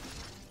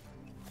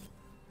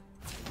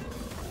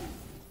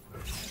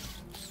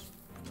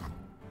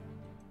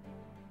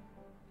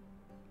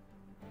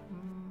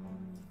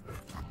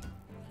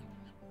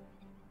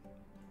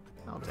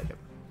 I'll take it.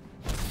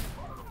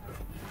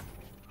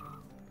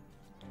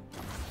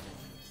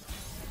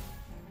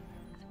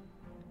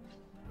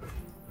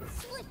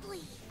 Swiftly.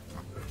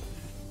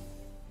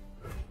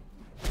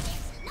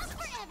 It's enough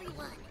for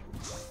everyone.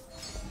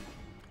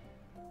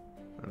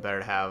 Better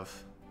to have.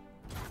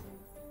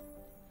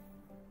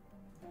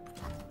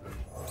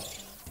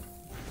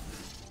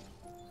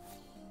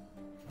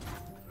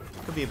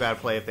 Could be a bad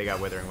play if they got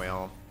Withering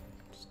Wail.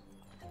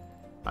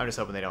 I'm just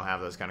hoping they don't have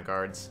those kind of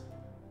cards.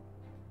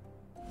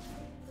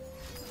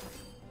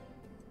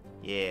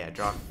 Yeah,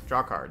 draw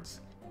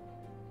cards.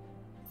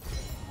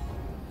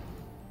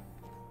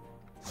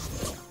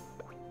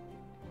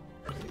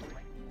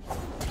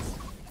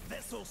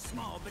 Vessel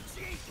small, but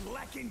she ain't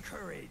lacking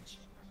courage.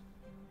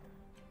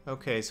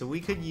 Okay, so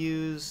we could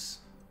use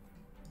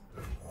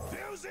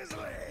Fuse is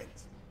lit.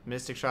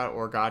 Mystic Shot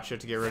or Gotcha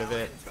to get rid of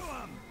it. To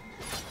 'em.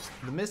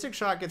 The Mystic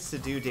Shot gets to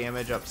do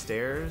damage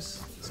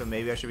upstairs, so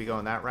maybe I should be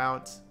going that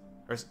route.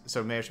 Or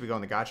so maybe I should be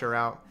going the Gotcha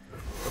route.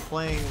 But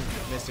playing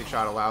Mystic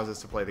Shot allows us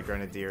to play the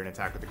Grenadier and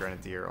attack with the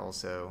Grenadier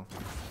also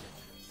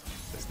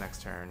this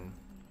next turn.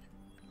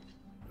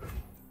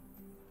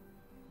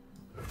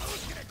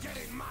 Who's gonna get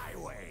in my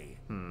way?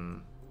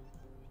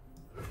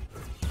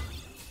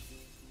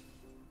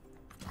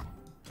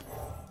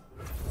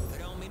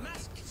 Put on me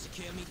mask,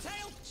 secure me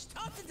tail,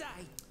 start the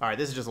day. Alright,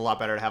 this is just a lot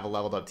better to have a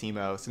leveled up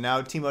Teemo. So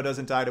now Teemo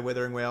doesn't die to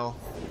Withering Wail.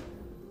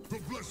 The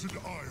Blessed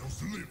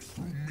Isles live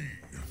through me.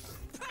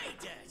 Pay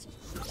dirt.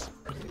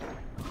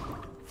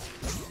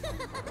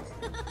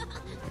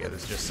 Yeah,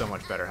 this is just so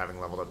much better having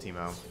leveled up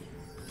Teemo.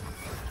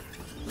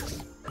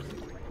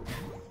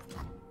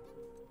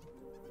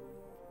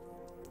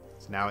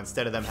 So now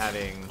instead of them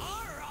having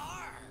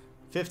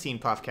 15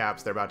 puff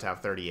caps, they're about to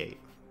have 38.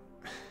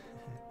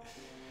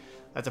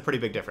 That's a pretty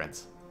big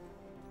difference.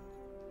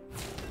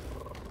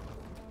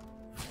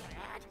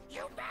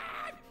 You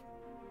bad!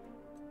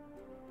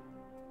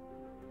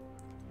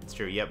 It's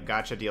true. Yep,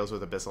 Gotcha deals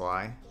with Abyssal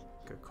Eye.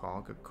 Good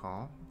call, good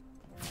call.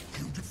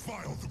 You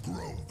defile the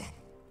grove.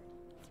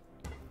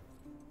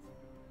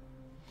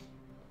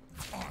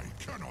 I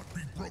cannot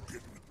be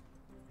broken.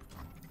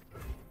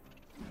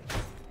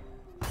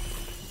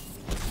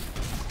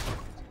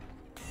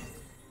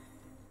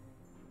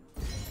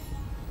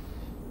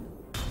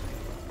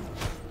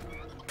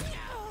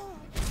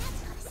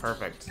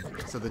 Perfect.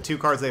 So the 2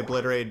 cards they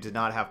obliterated did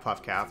not have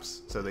puff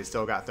caps, so they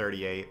still got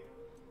 38.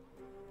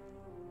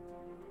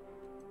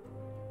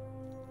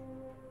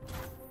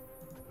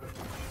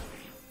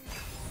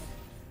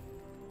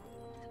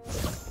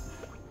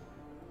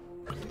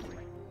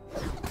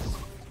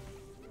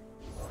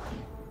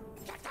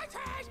 Get that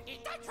trash!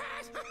 Eat that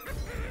trash!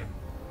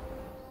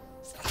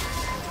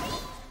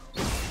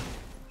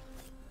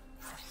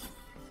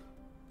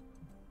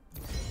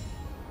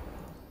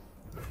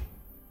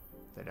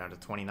 They're down to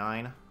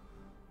 29.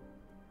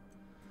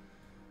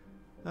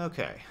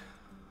 Okay.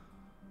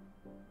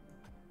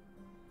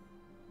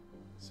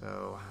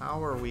 So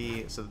how are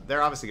we... So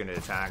they're obviously going to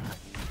attack.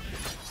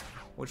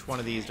 Which one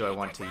of these do I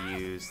want to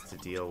use to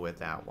deal with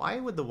that? Why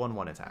would the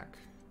 1/1 attack?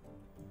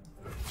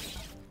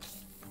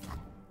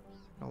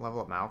 Gonna level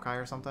up Maokai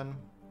or something?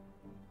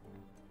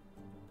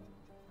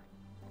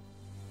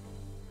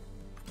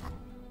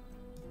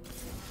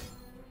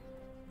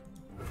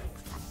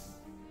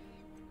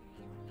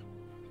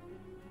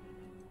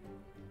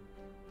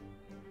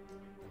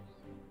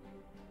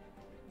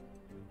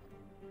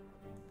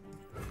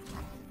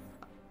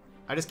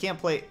 I just can't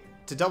play...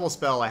 To double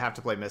spell, I have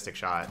to play Mystic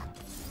Shot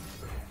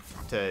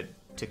to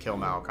kill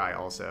Maokai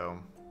also.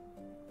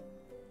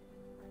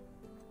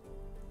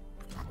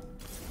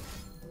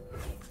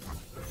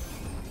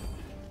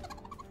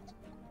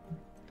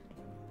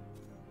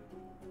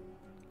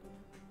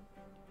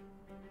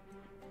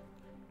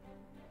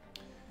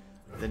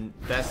 The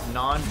best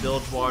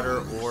non-Bilgewater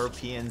or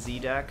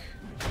PNZ deck.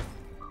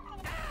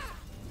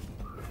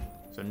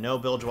 So no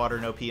Bilgewater,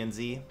 no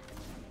PNZ.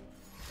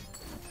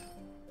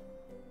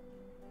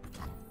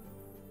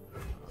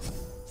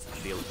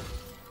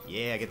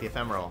 Yeah, get the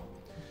Ephemeral.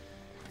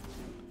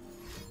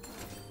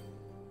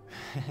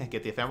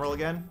 Get the Ephemeral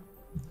again?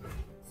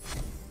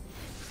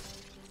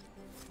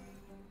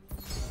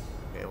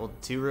 Okay, well,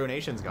 2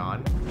 Ruinations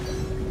gone.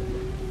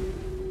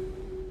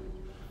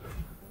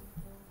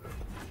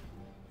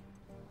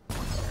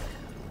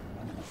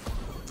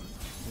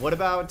 What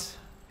about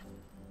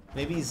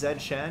maybe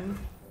Zed Shen?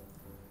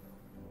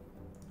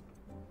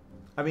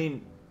 I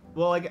mean,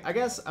 well, I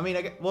guess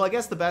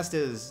the best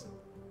is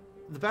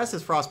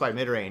Frostbite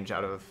midrange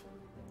out of,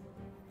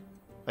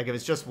 like, if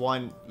it's just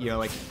one, you know,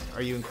 like,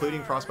 are you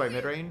including Frostbite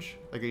midrange?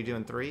 Like, are you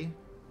doing 3?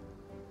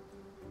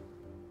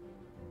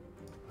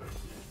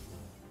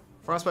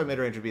 Frostbite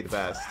midrange would be the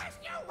best.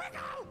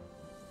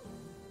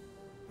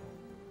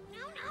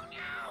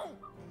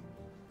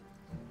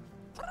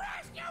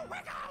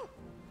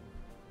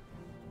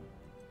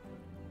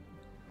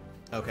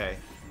 Okay.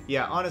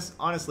 Yeah,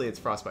 honestly, it's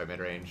Frostbite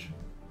midrange.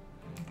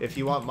 If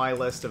you want my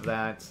list of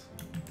that,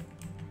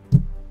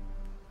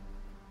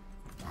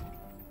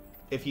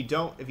 if you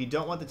don't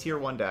want the tier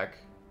 1 deck,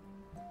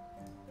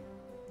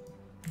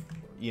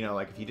 you know,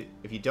 like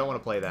if you don't want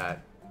to play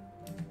that,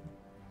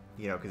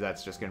 you know, because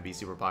that's just going to be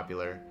super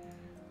popular.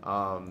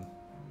 I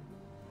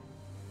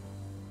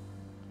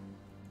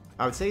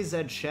would say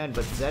Zed Shen,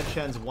 but Zed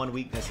Shen's one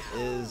weakness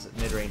is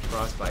mid-range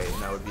Frostbite,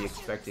 and I would be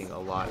expecting a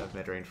lot of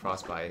mid-range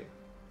Frostbite.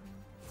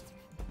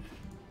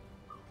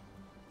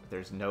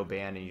 There's no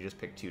ban and you just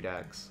pick 2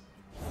 decks.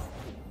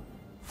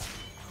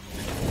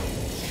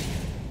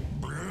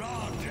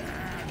 Blood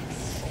and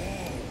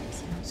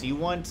salt. So you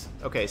want...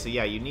 Okay, so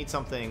yeah, you need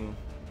something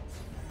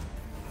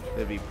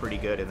that'd be pretty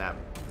good in that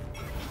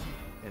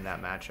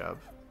matchup.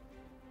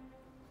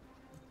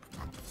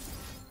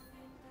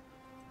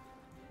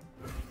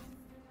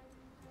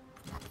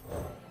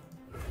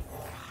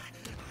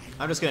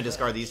 I'm just going to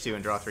discard these 2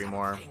 and draw 3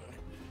 more.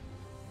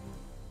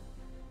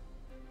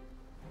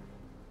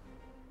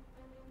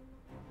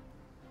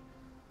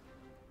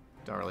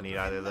 Don't really need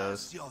either of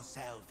those.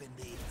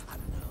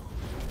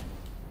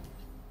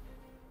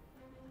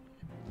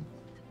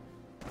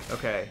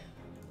 Okay.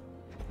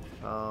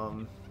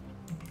 I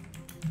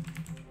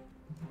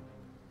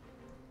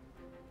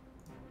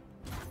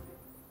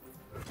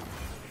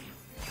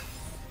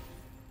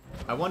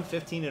won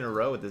 15 in a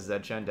row with this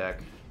Zed Shen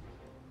deck.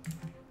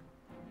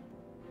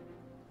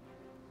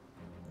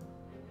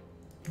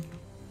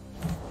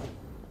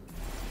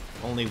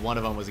 Only one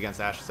of them was against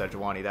Ashes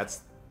Sejuani.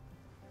 That's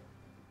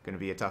gonna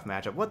be a tough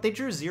matchup. What? They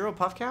drew 0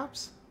 puff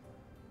caps?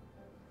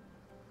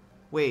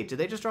 Wait, did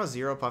they just draw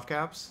 0 puff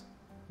caps?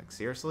 Like,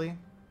 seriously?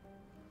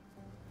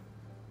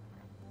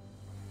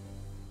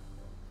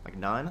 Like,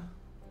 none?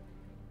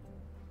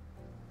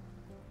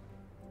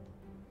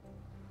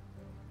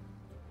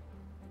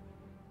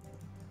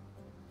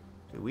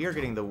 Dude, we are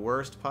getting the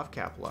worst puff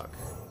cap luck.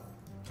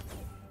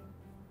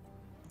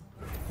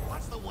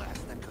 What's the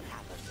worst that could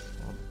happen?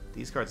 Well,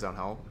 these cards don't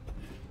help.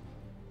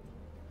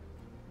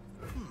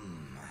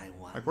 I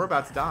wonder. Like, we're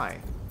about to die.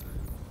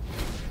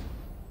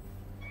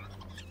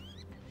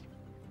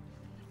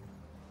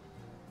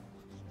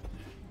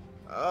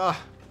 Ugh,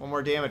 1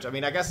 more damage. I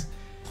mean, I guess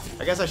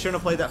I shouldn't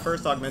have played that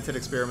first Augmented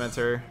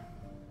Experimenter.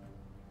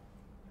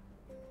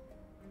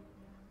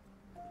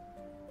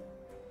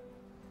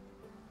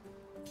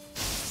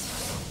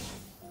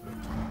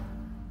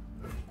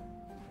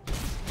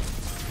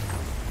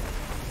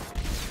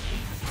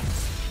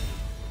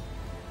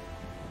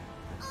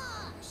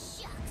 Oh,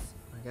 shucks.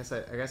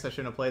 I guess I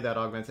shouldn't have played that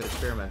Augmented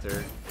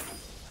Experimenter.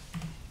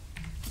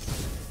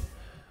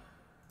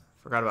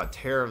 Forgot about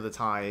Terror of the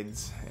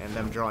Tides and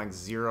them drawing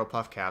 0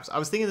 puff caps. I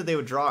was thinking that they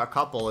would draw a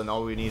couple and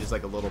all we need is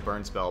like a little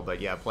burn spell,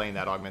 but yeah, playing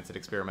that Augmented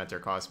Experimenter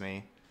cost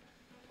me.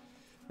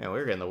 Man, we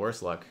were getting the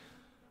worst luck.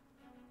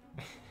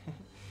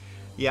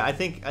 Yeah, I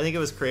think it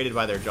was created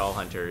by their Jaw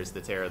Hunters,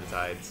 the Terror of the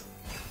Tides.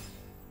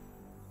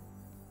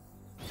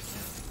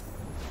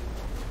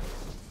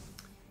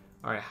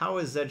 Alright, how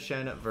is Zed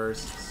Shen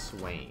versus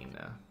Swain?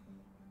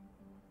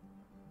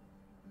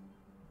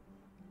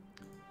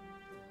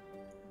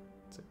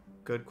 It's a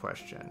good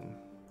question.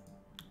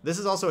 This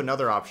is also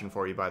another option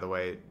for you, by the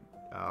way.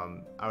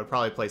 I would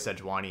probably play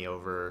Sejuani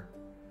over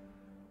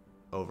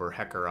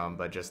Hecarim,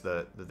 but just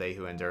the They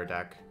Who Endure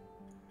deck.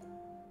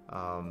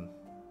 I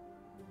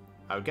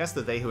would guess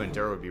the They Who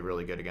Endure would be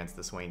really good against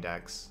the Swain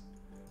decks,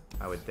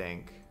 I would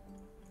think.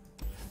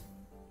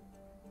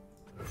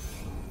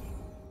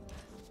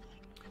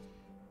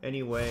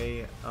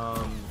 Anyway,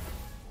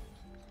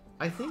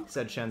 I think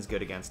Zed Shen's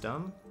good against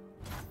him.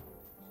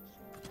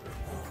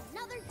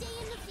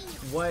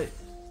 what...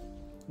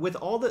 With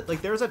all the...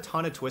 Like, there's a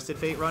ton of Twisted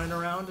Fate running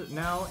around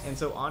now, and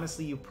so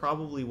honestly, you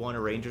probably want a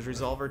Ranger's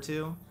Resolve or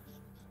two.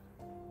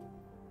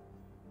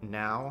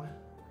 Now.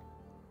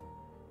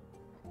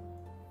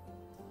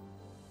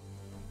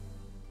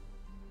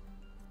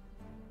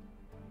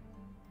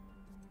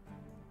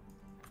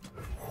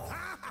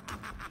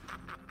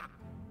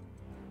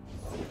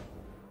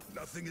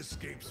 Nothing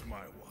escapes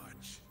my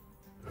watch.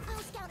 I'll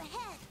scout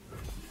ahead.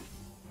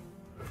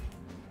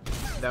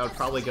 That would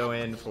probably go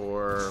in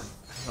for...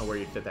 I don't know where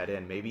you'd fit that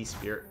in. Maybe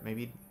Spirit...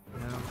 Maybe...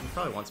 No, you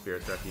probably want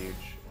Spirit's Refuge.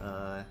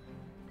 I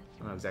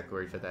don't know exactly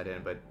where you'd fit that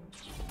in, but...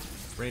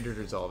 Ranger's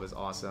Resolve is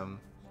awesome.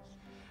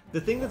 The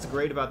thing that's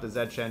great about the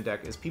Zed Shen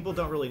deck is people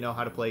don't really know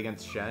how to play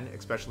against Shen,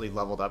 especially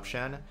leveled up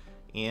Shen,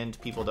 and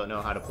people don't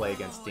know how to play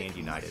against Stand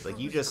United. Like,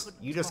 you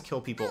just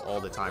kill people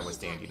all the time with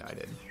Stand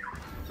United.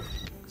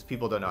 Because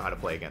people don't know how to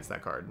play against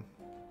that card.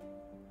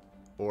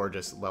 Or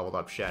just leveled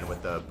up Shen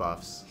with the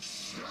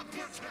buffs.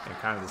 And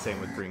kind of the same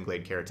with Green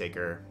Glade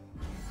Caretaker.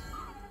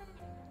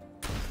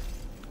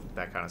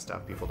 That kind of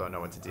stuff. People don't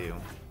know what to do.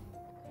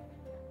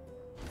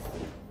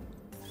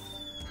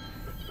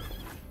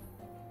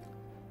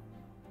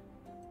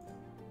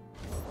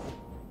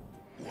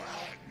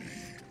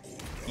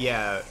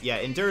 Yeah,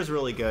 Endure is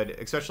really good,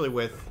 especially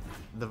with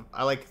the...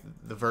 I like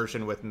the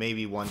version with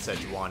maybe one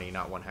Sejuani,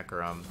 not one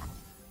Hecarim.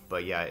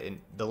 But yeah, in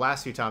the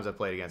last few times I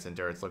played against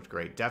Endure, it's looked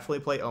great.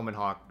 Definitely play Omen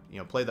Hawk. You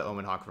know, play the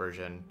Omen Hawk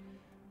version,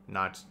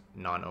 not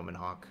non-Omen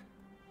Hawk.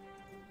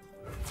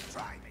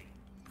 Try me.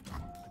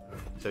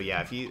 So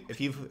yeah,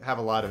 if you have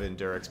a lot of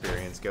Endure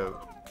experience,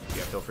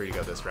 feel free to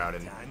go this route.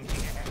 And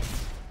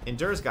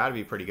Endure's got to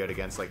be pretty good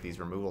against like these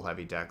removal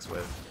heavy decks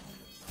with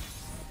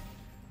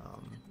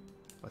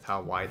how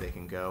wide they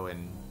can go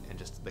and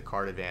just the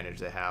card advantage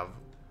they have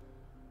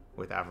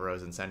with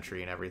Avaroz and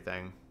Sentry and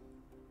everything.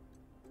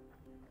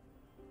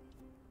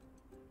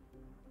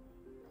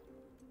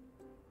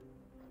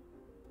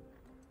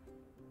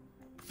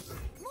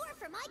 More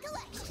for my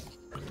collection.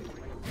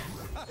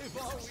 I've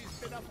always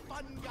been a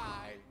fun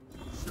guy.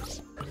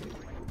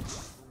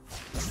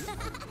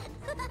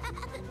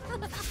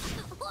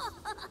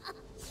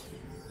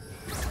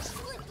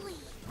 Swiftly.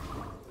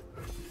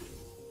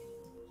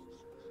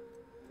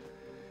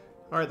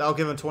 Alright, that'll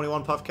give him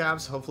 21 puff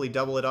caps. Hopefully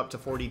double it up to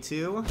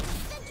 42.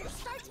 Center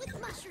starts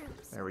with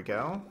mushrooms. There we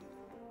go.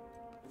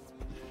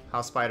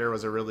 House Spider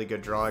was a really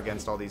good draw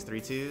against all these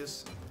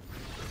 3/2s.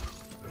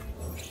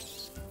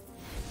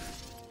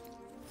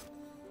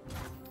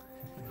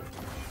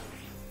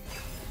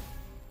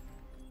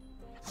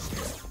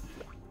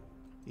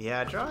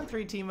 Yeah, drawing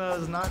 3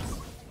 Teemo is not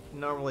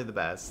normally the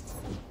best.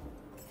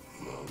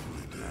 Oh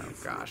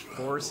gosh,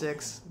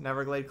 4/6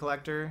 Neverglade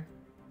Collector.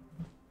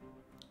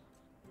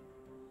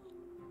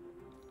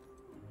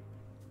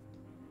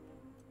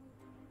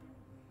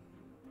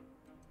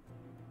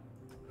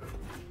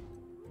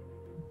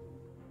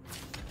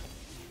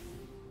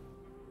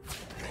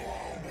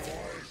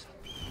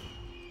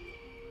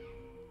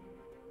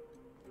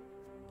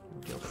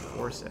 Go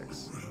for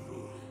 4/6.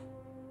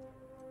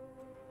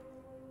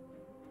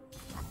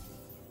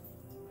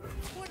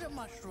 Would a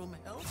mushroom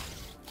help?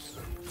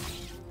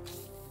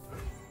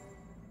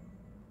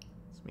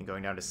 It's me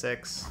going down to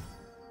 6.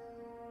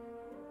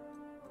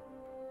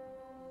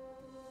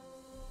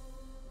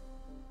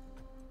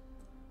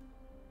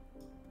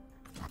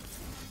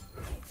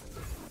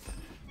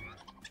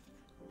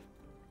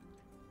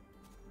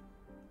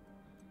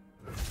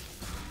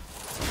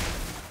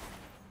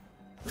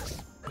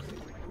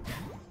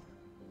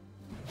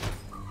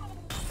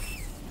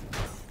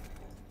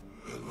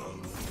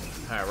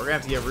 Alright, we're gonna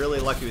have to get really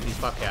lucky with these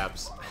puff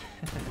caps. Have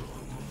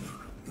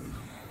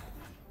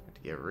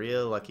to get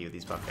real lucky with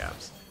these puff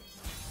caps.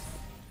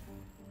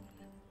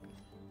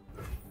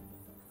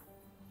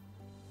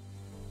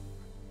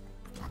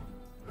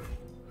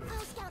 I'll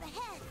scout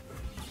ahead.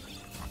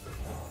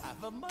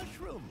 Have a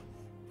mushroom.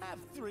 Have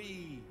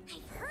 3.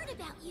 I've heard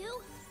about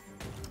you.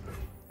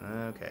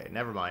 Okay,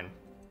 never mind.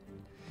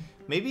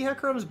 Maybe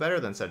Hecarim's better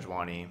than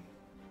Sejuani.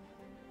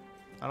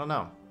 I don't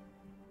know.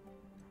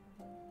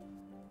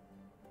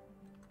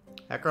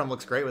 Hecarim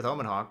looks great with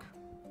Omen Hawk.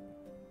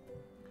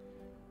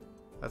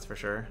 That's for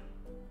sure.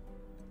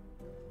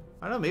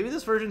 I don't know, maybe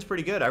this version's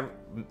pretty good.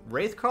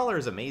 Wraithcaller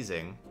is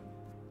amazing.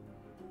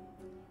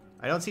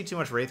 I don't see too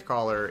much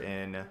Wraithcaller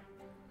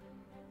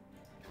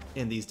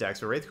in these decks,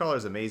 but Wraithcaller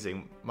is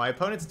amazing. My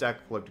opponent's deck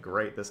looked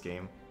great this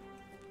game,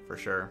 for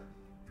sure.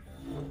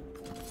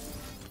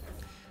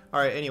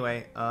 Alright,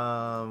 anyway,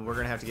 we're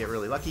gonna have to get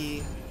really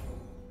lucky.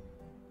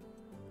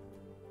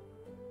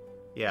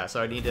 Yeah,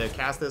 so I need to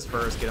cast this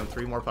first, get him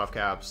 3 more puff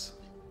caps.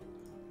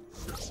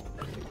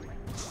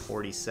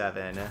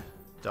 47,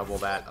 double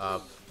that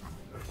up.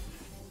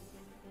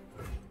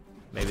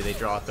 Maybe they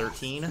draw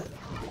 13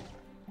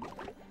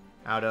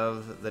 out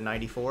of the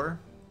 94.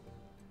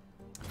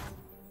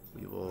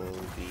 We will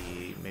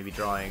be maybe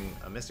drawing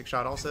a Mystic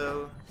Shot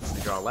also.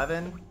 We draw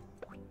 11.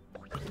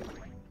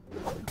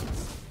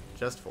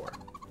 Just 4.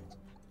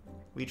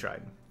 We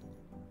tried.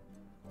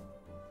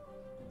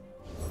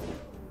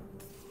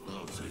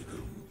 I'll take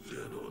 'em.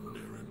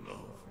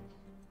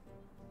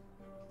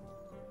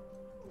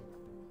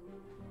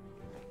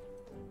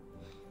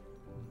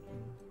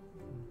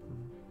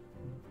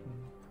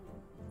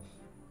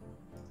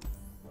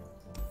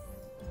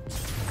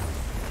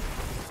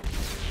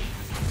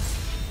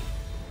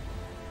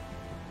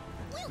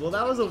 Well,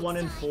 that was a 1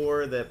 and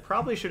 4 that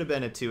probably should have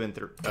been a 2 and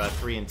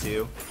 3 and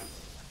 2.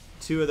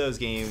 Two of those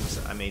games,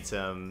 I made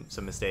some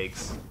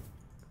mistakes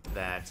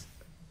that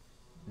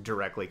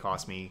directly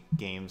cost me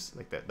games,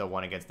 like the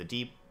one against the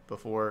Deep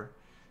before,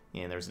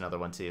 and there's another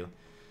one too.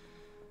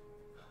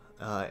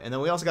 And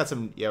then we also got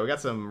some, we got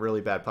some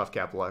really bad puff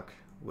cap luck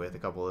with a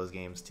couple of those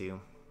games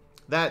too.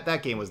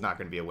 That game was not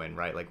going to be a win,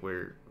 right? Like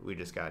we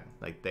just got,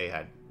 like,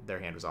 their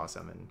hand was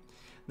awesome, and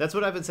that's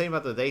what I've been saying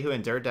about the They Who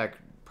Endure deck.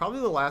 Probably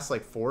the last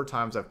like 4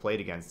 times I've played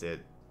against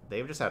it,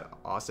 they've just had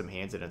awesome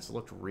hands, and it's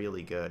looked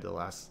really good the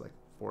last like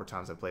 4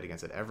 times I've played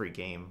against it every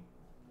game.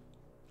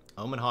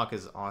 Omen Hawk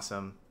is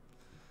awesome,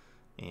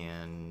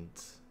 and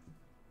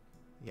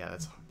yeah,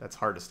 that's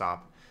hard to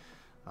stop.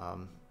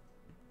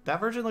 That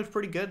version looks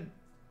pretty good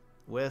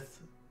with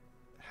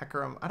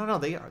Hecarim. I don't know,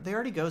 they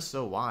already go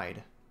so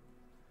wide.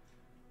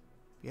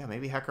 Yeah,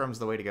 maybe Hecarim's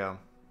the way to go.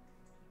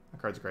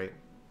 That card's great.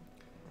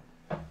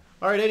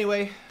 All right,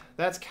 anyway,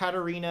 that's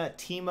Katarina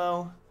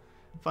Teemo.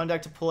 Fun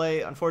deck to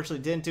play.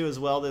 Unfortunately, didn't do as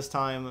well this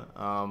time.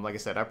 Like I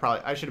said,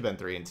 I should have been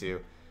 3 and 2,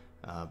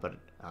 but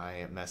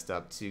I messed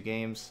up 2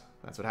 games.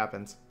 That's what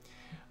happens.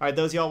 All right,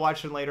 those of y'all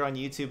watching later on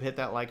YouTube, hit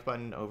that like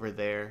button over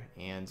there,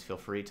 and feel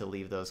free to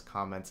leave those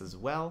comments as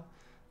well.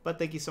 But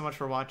thank you so much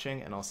for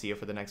watching, and I'll see you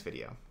for the next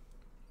video.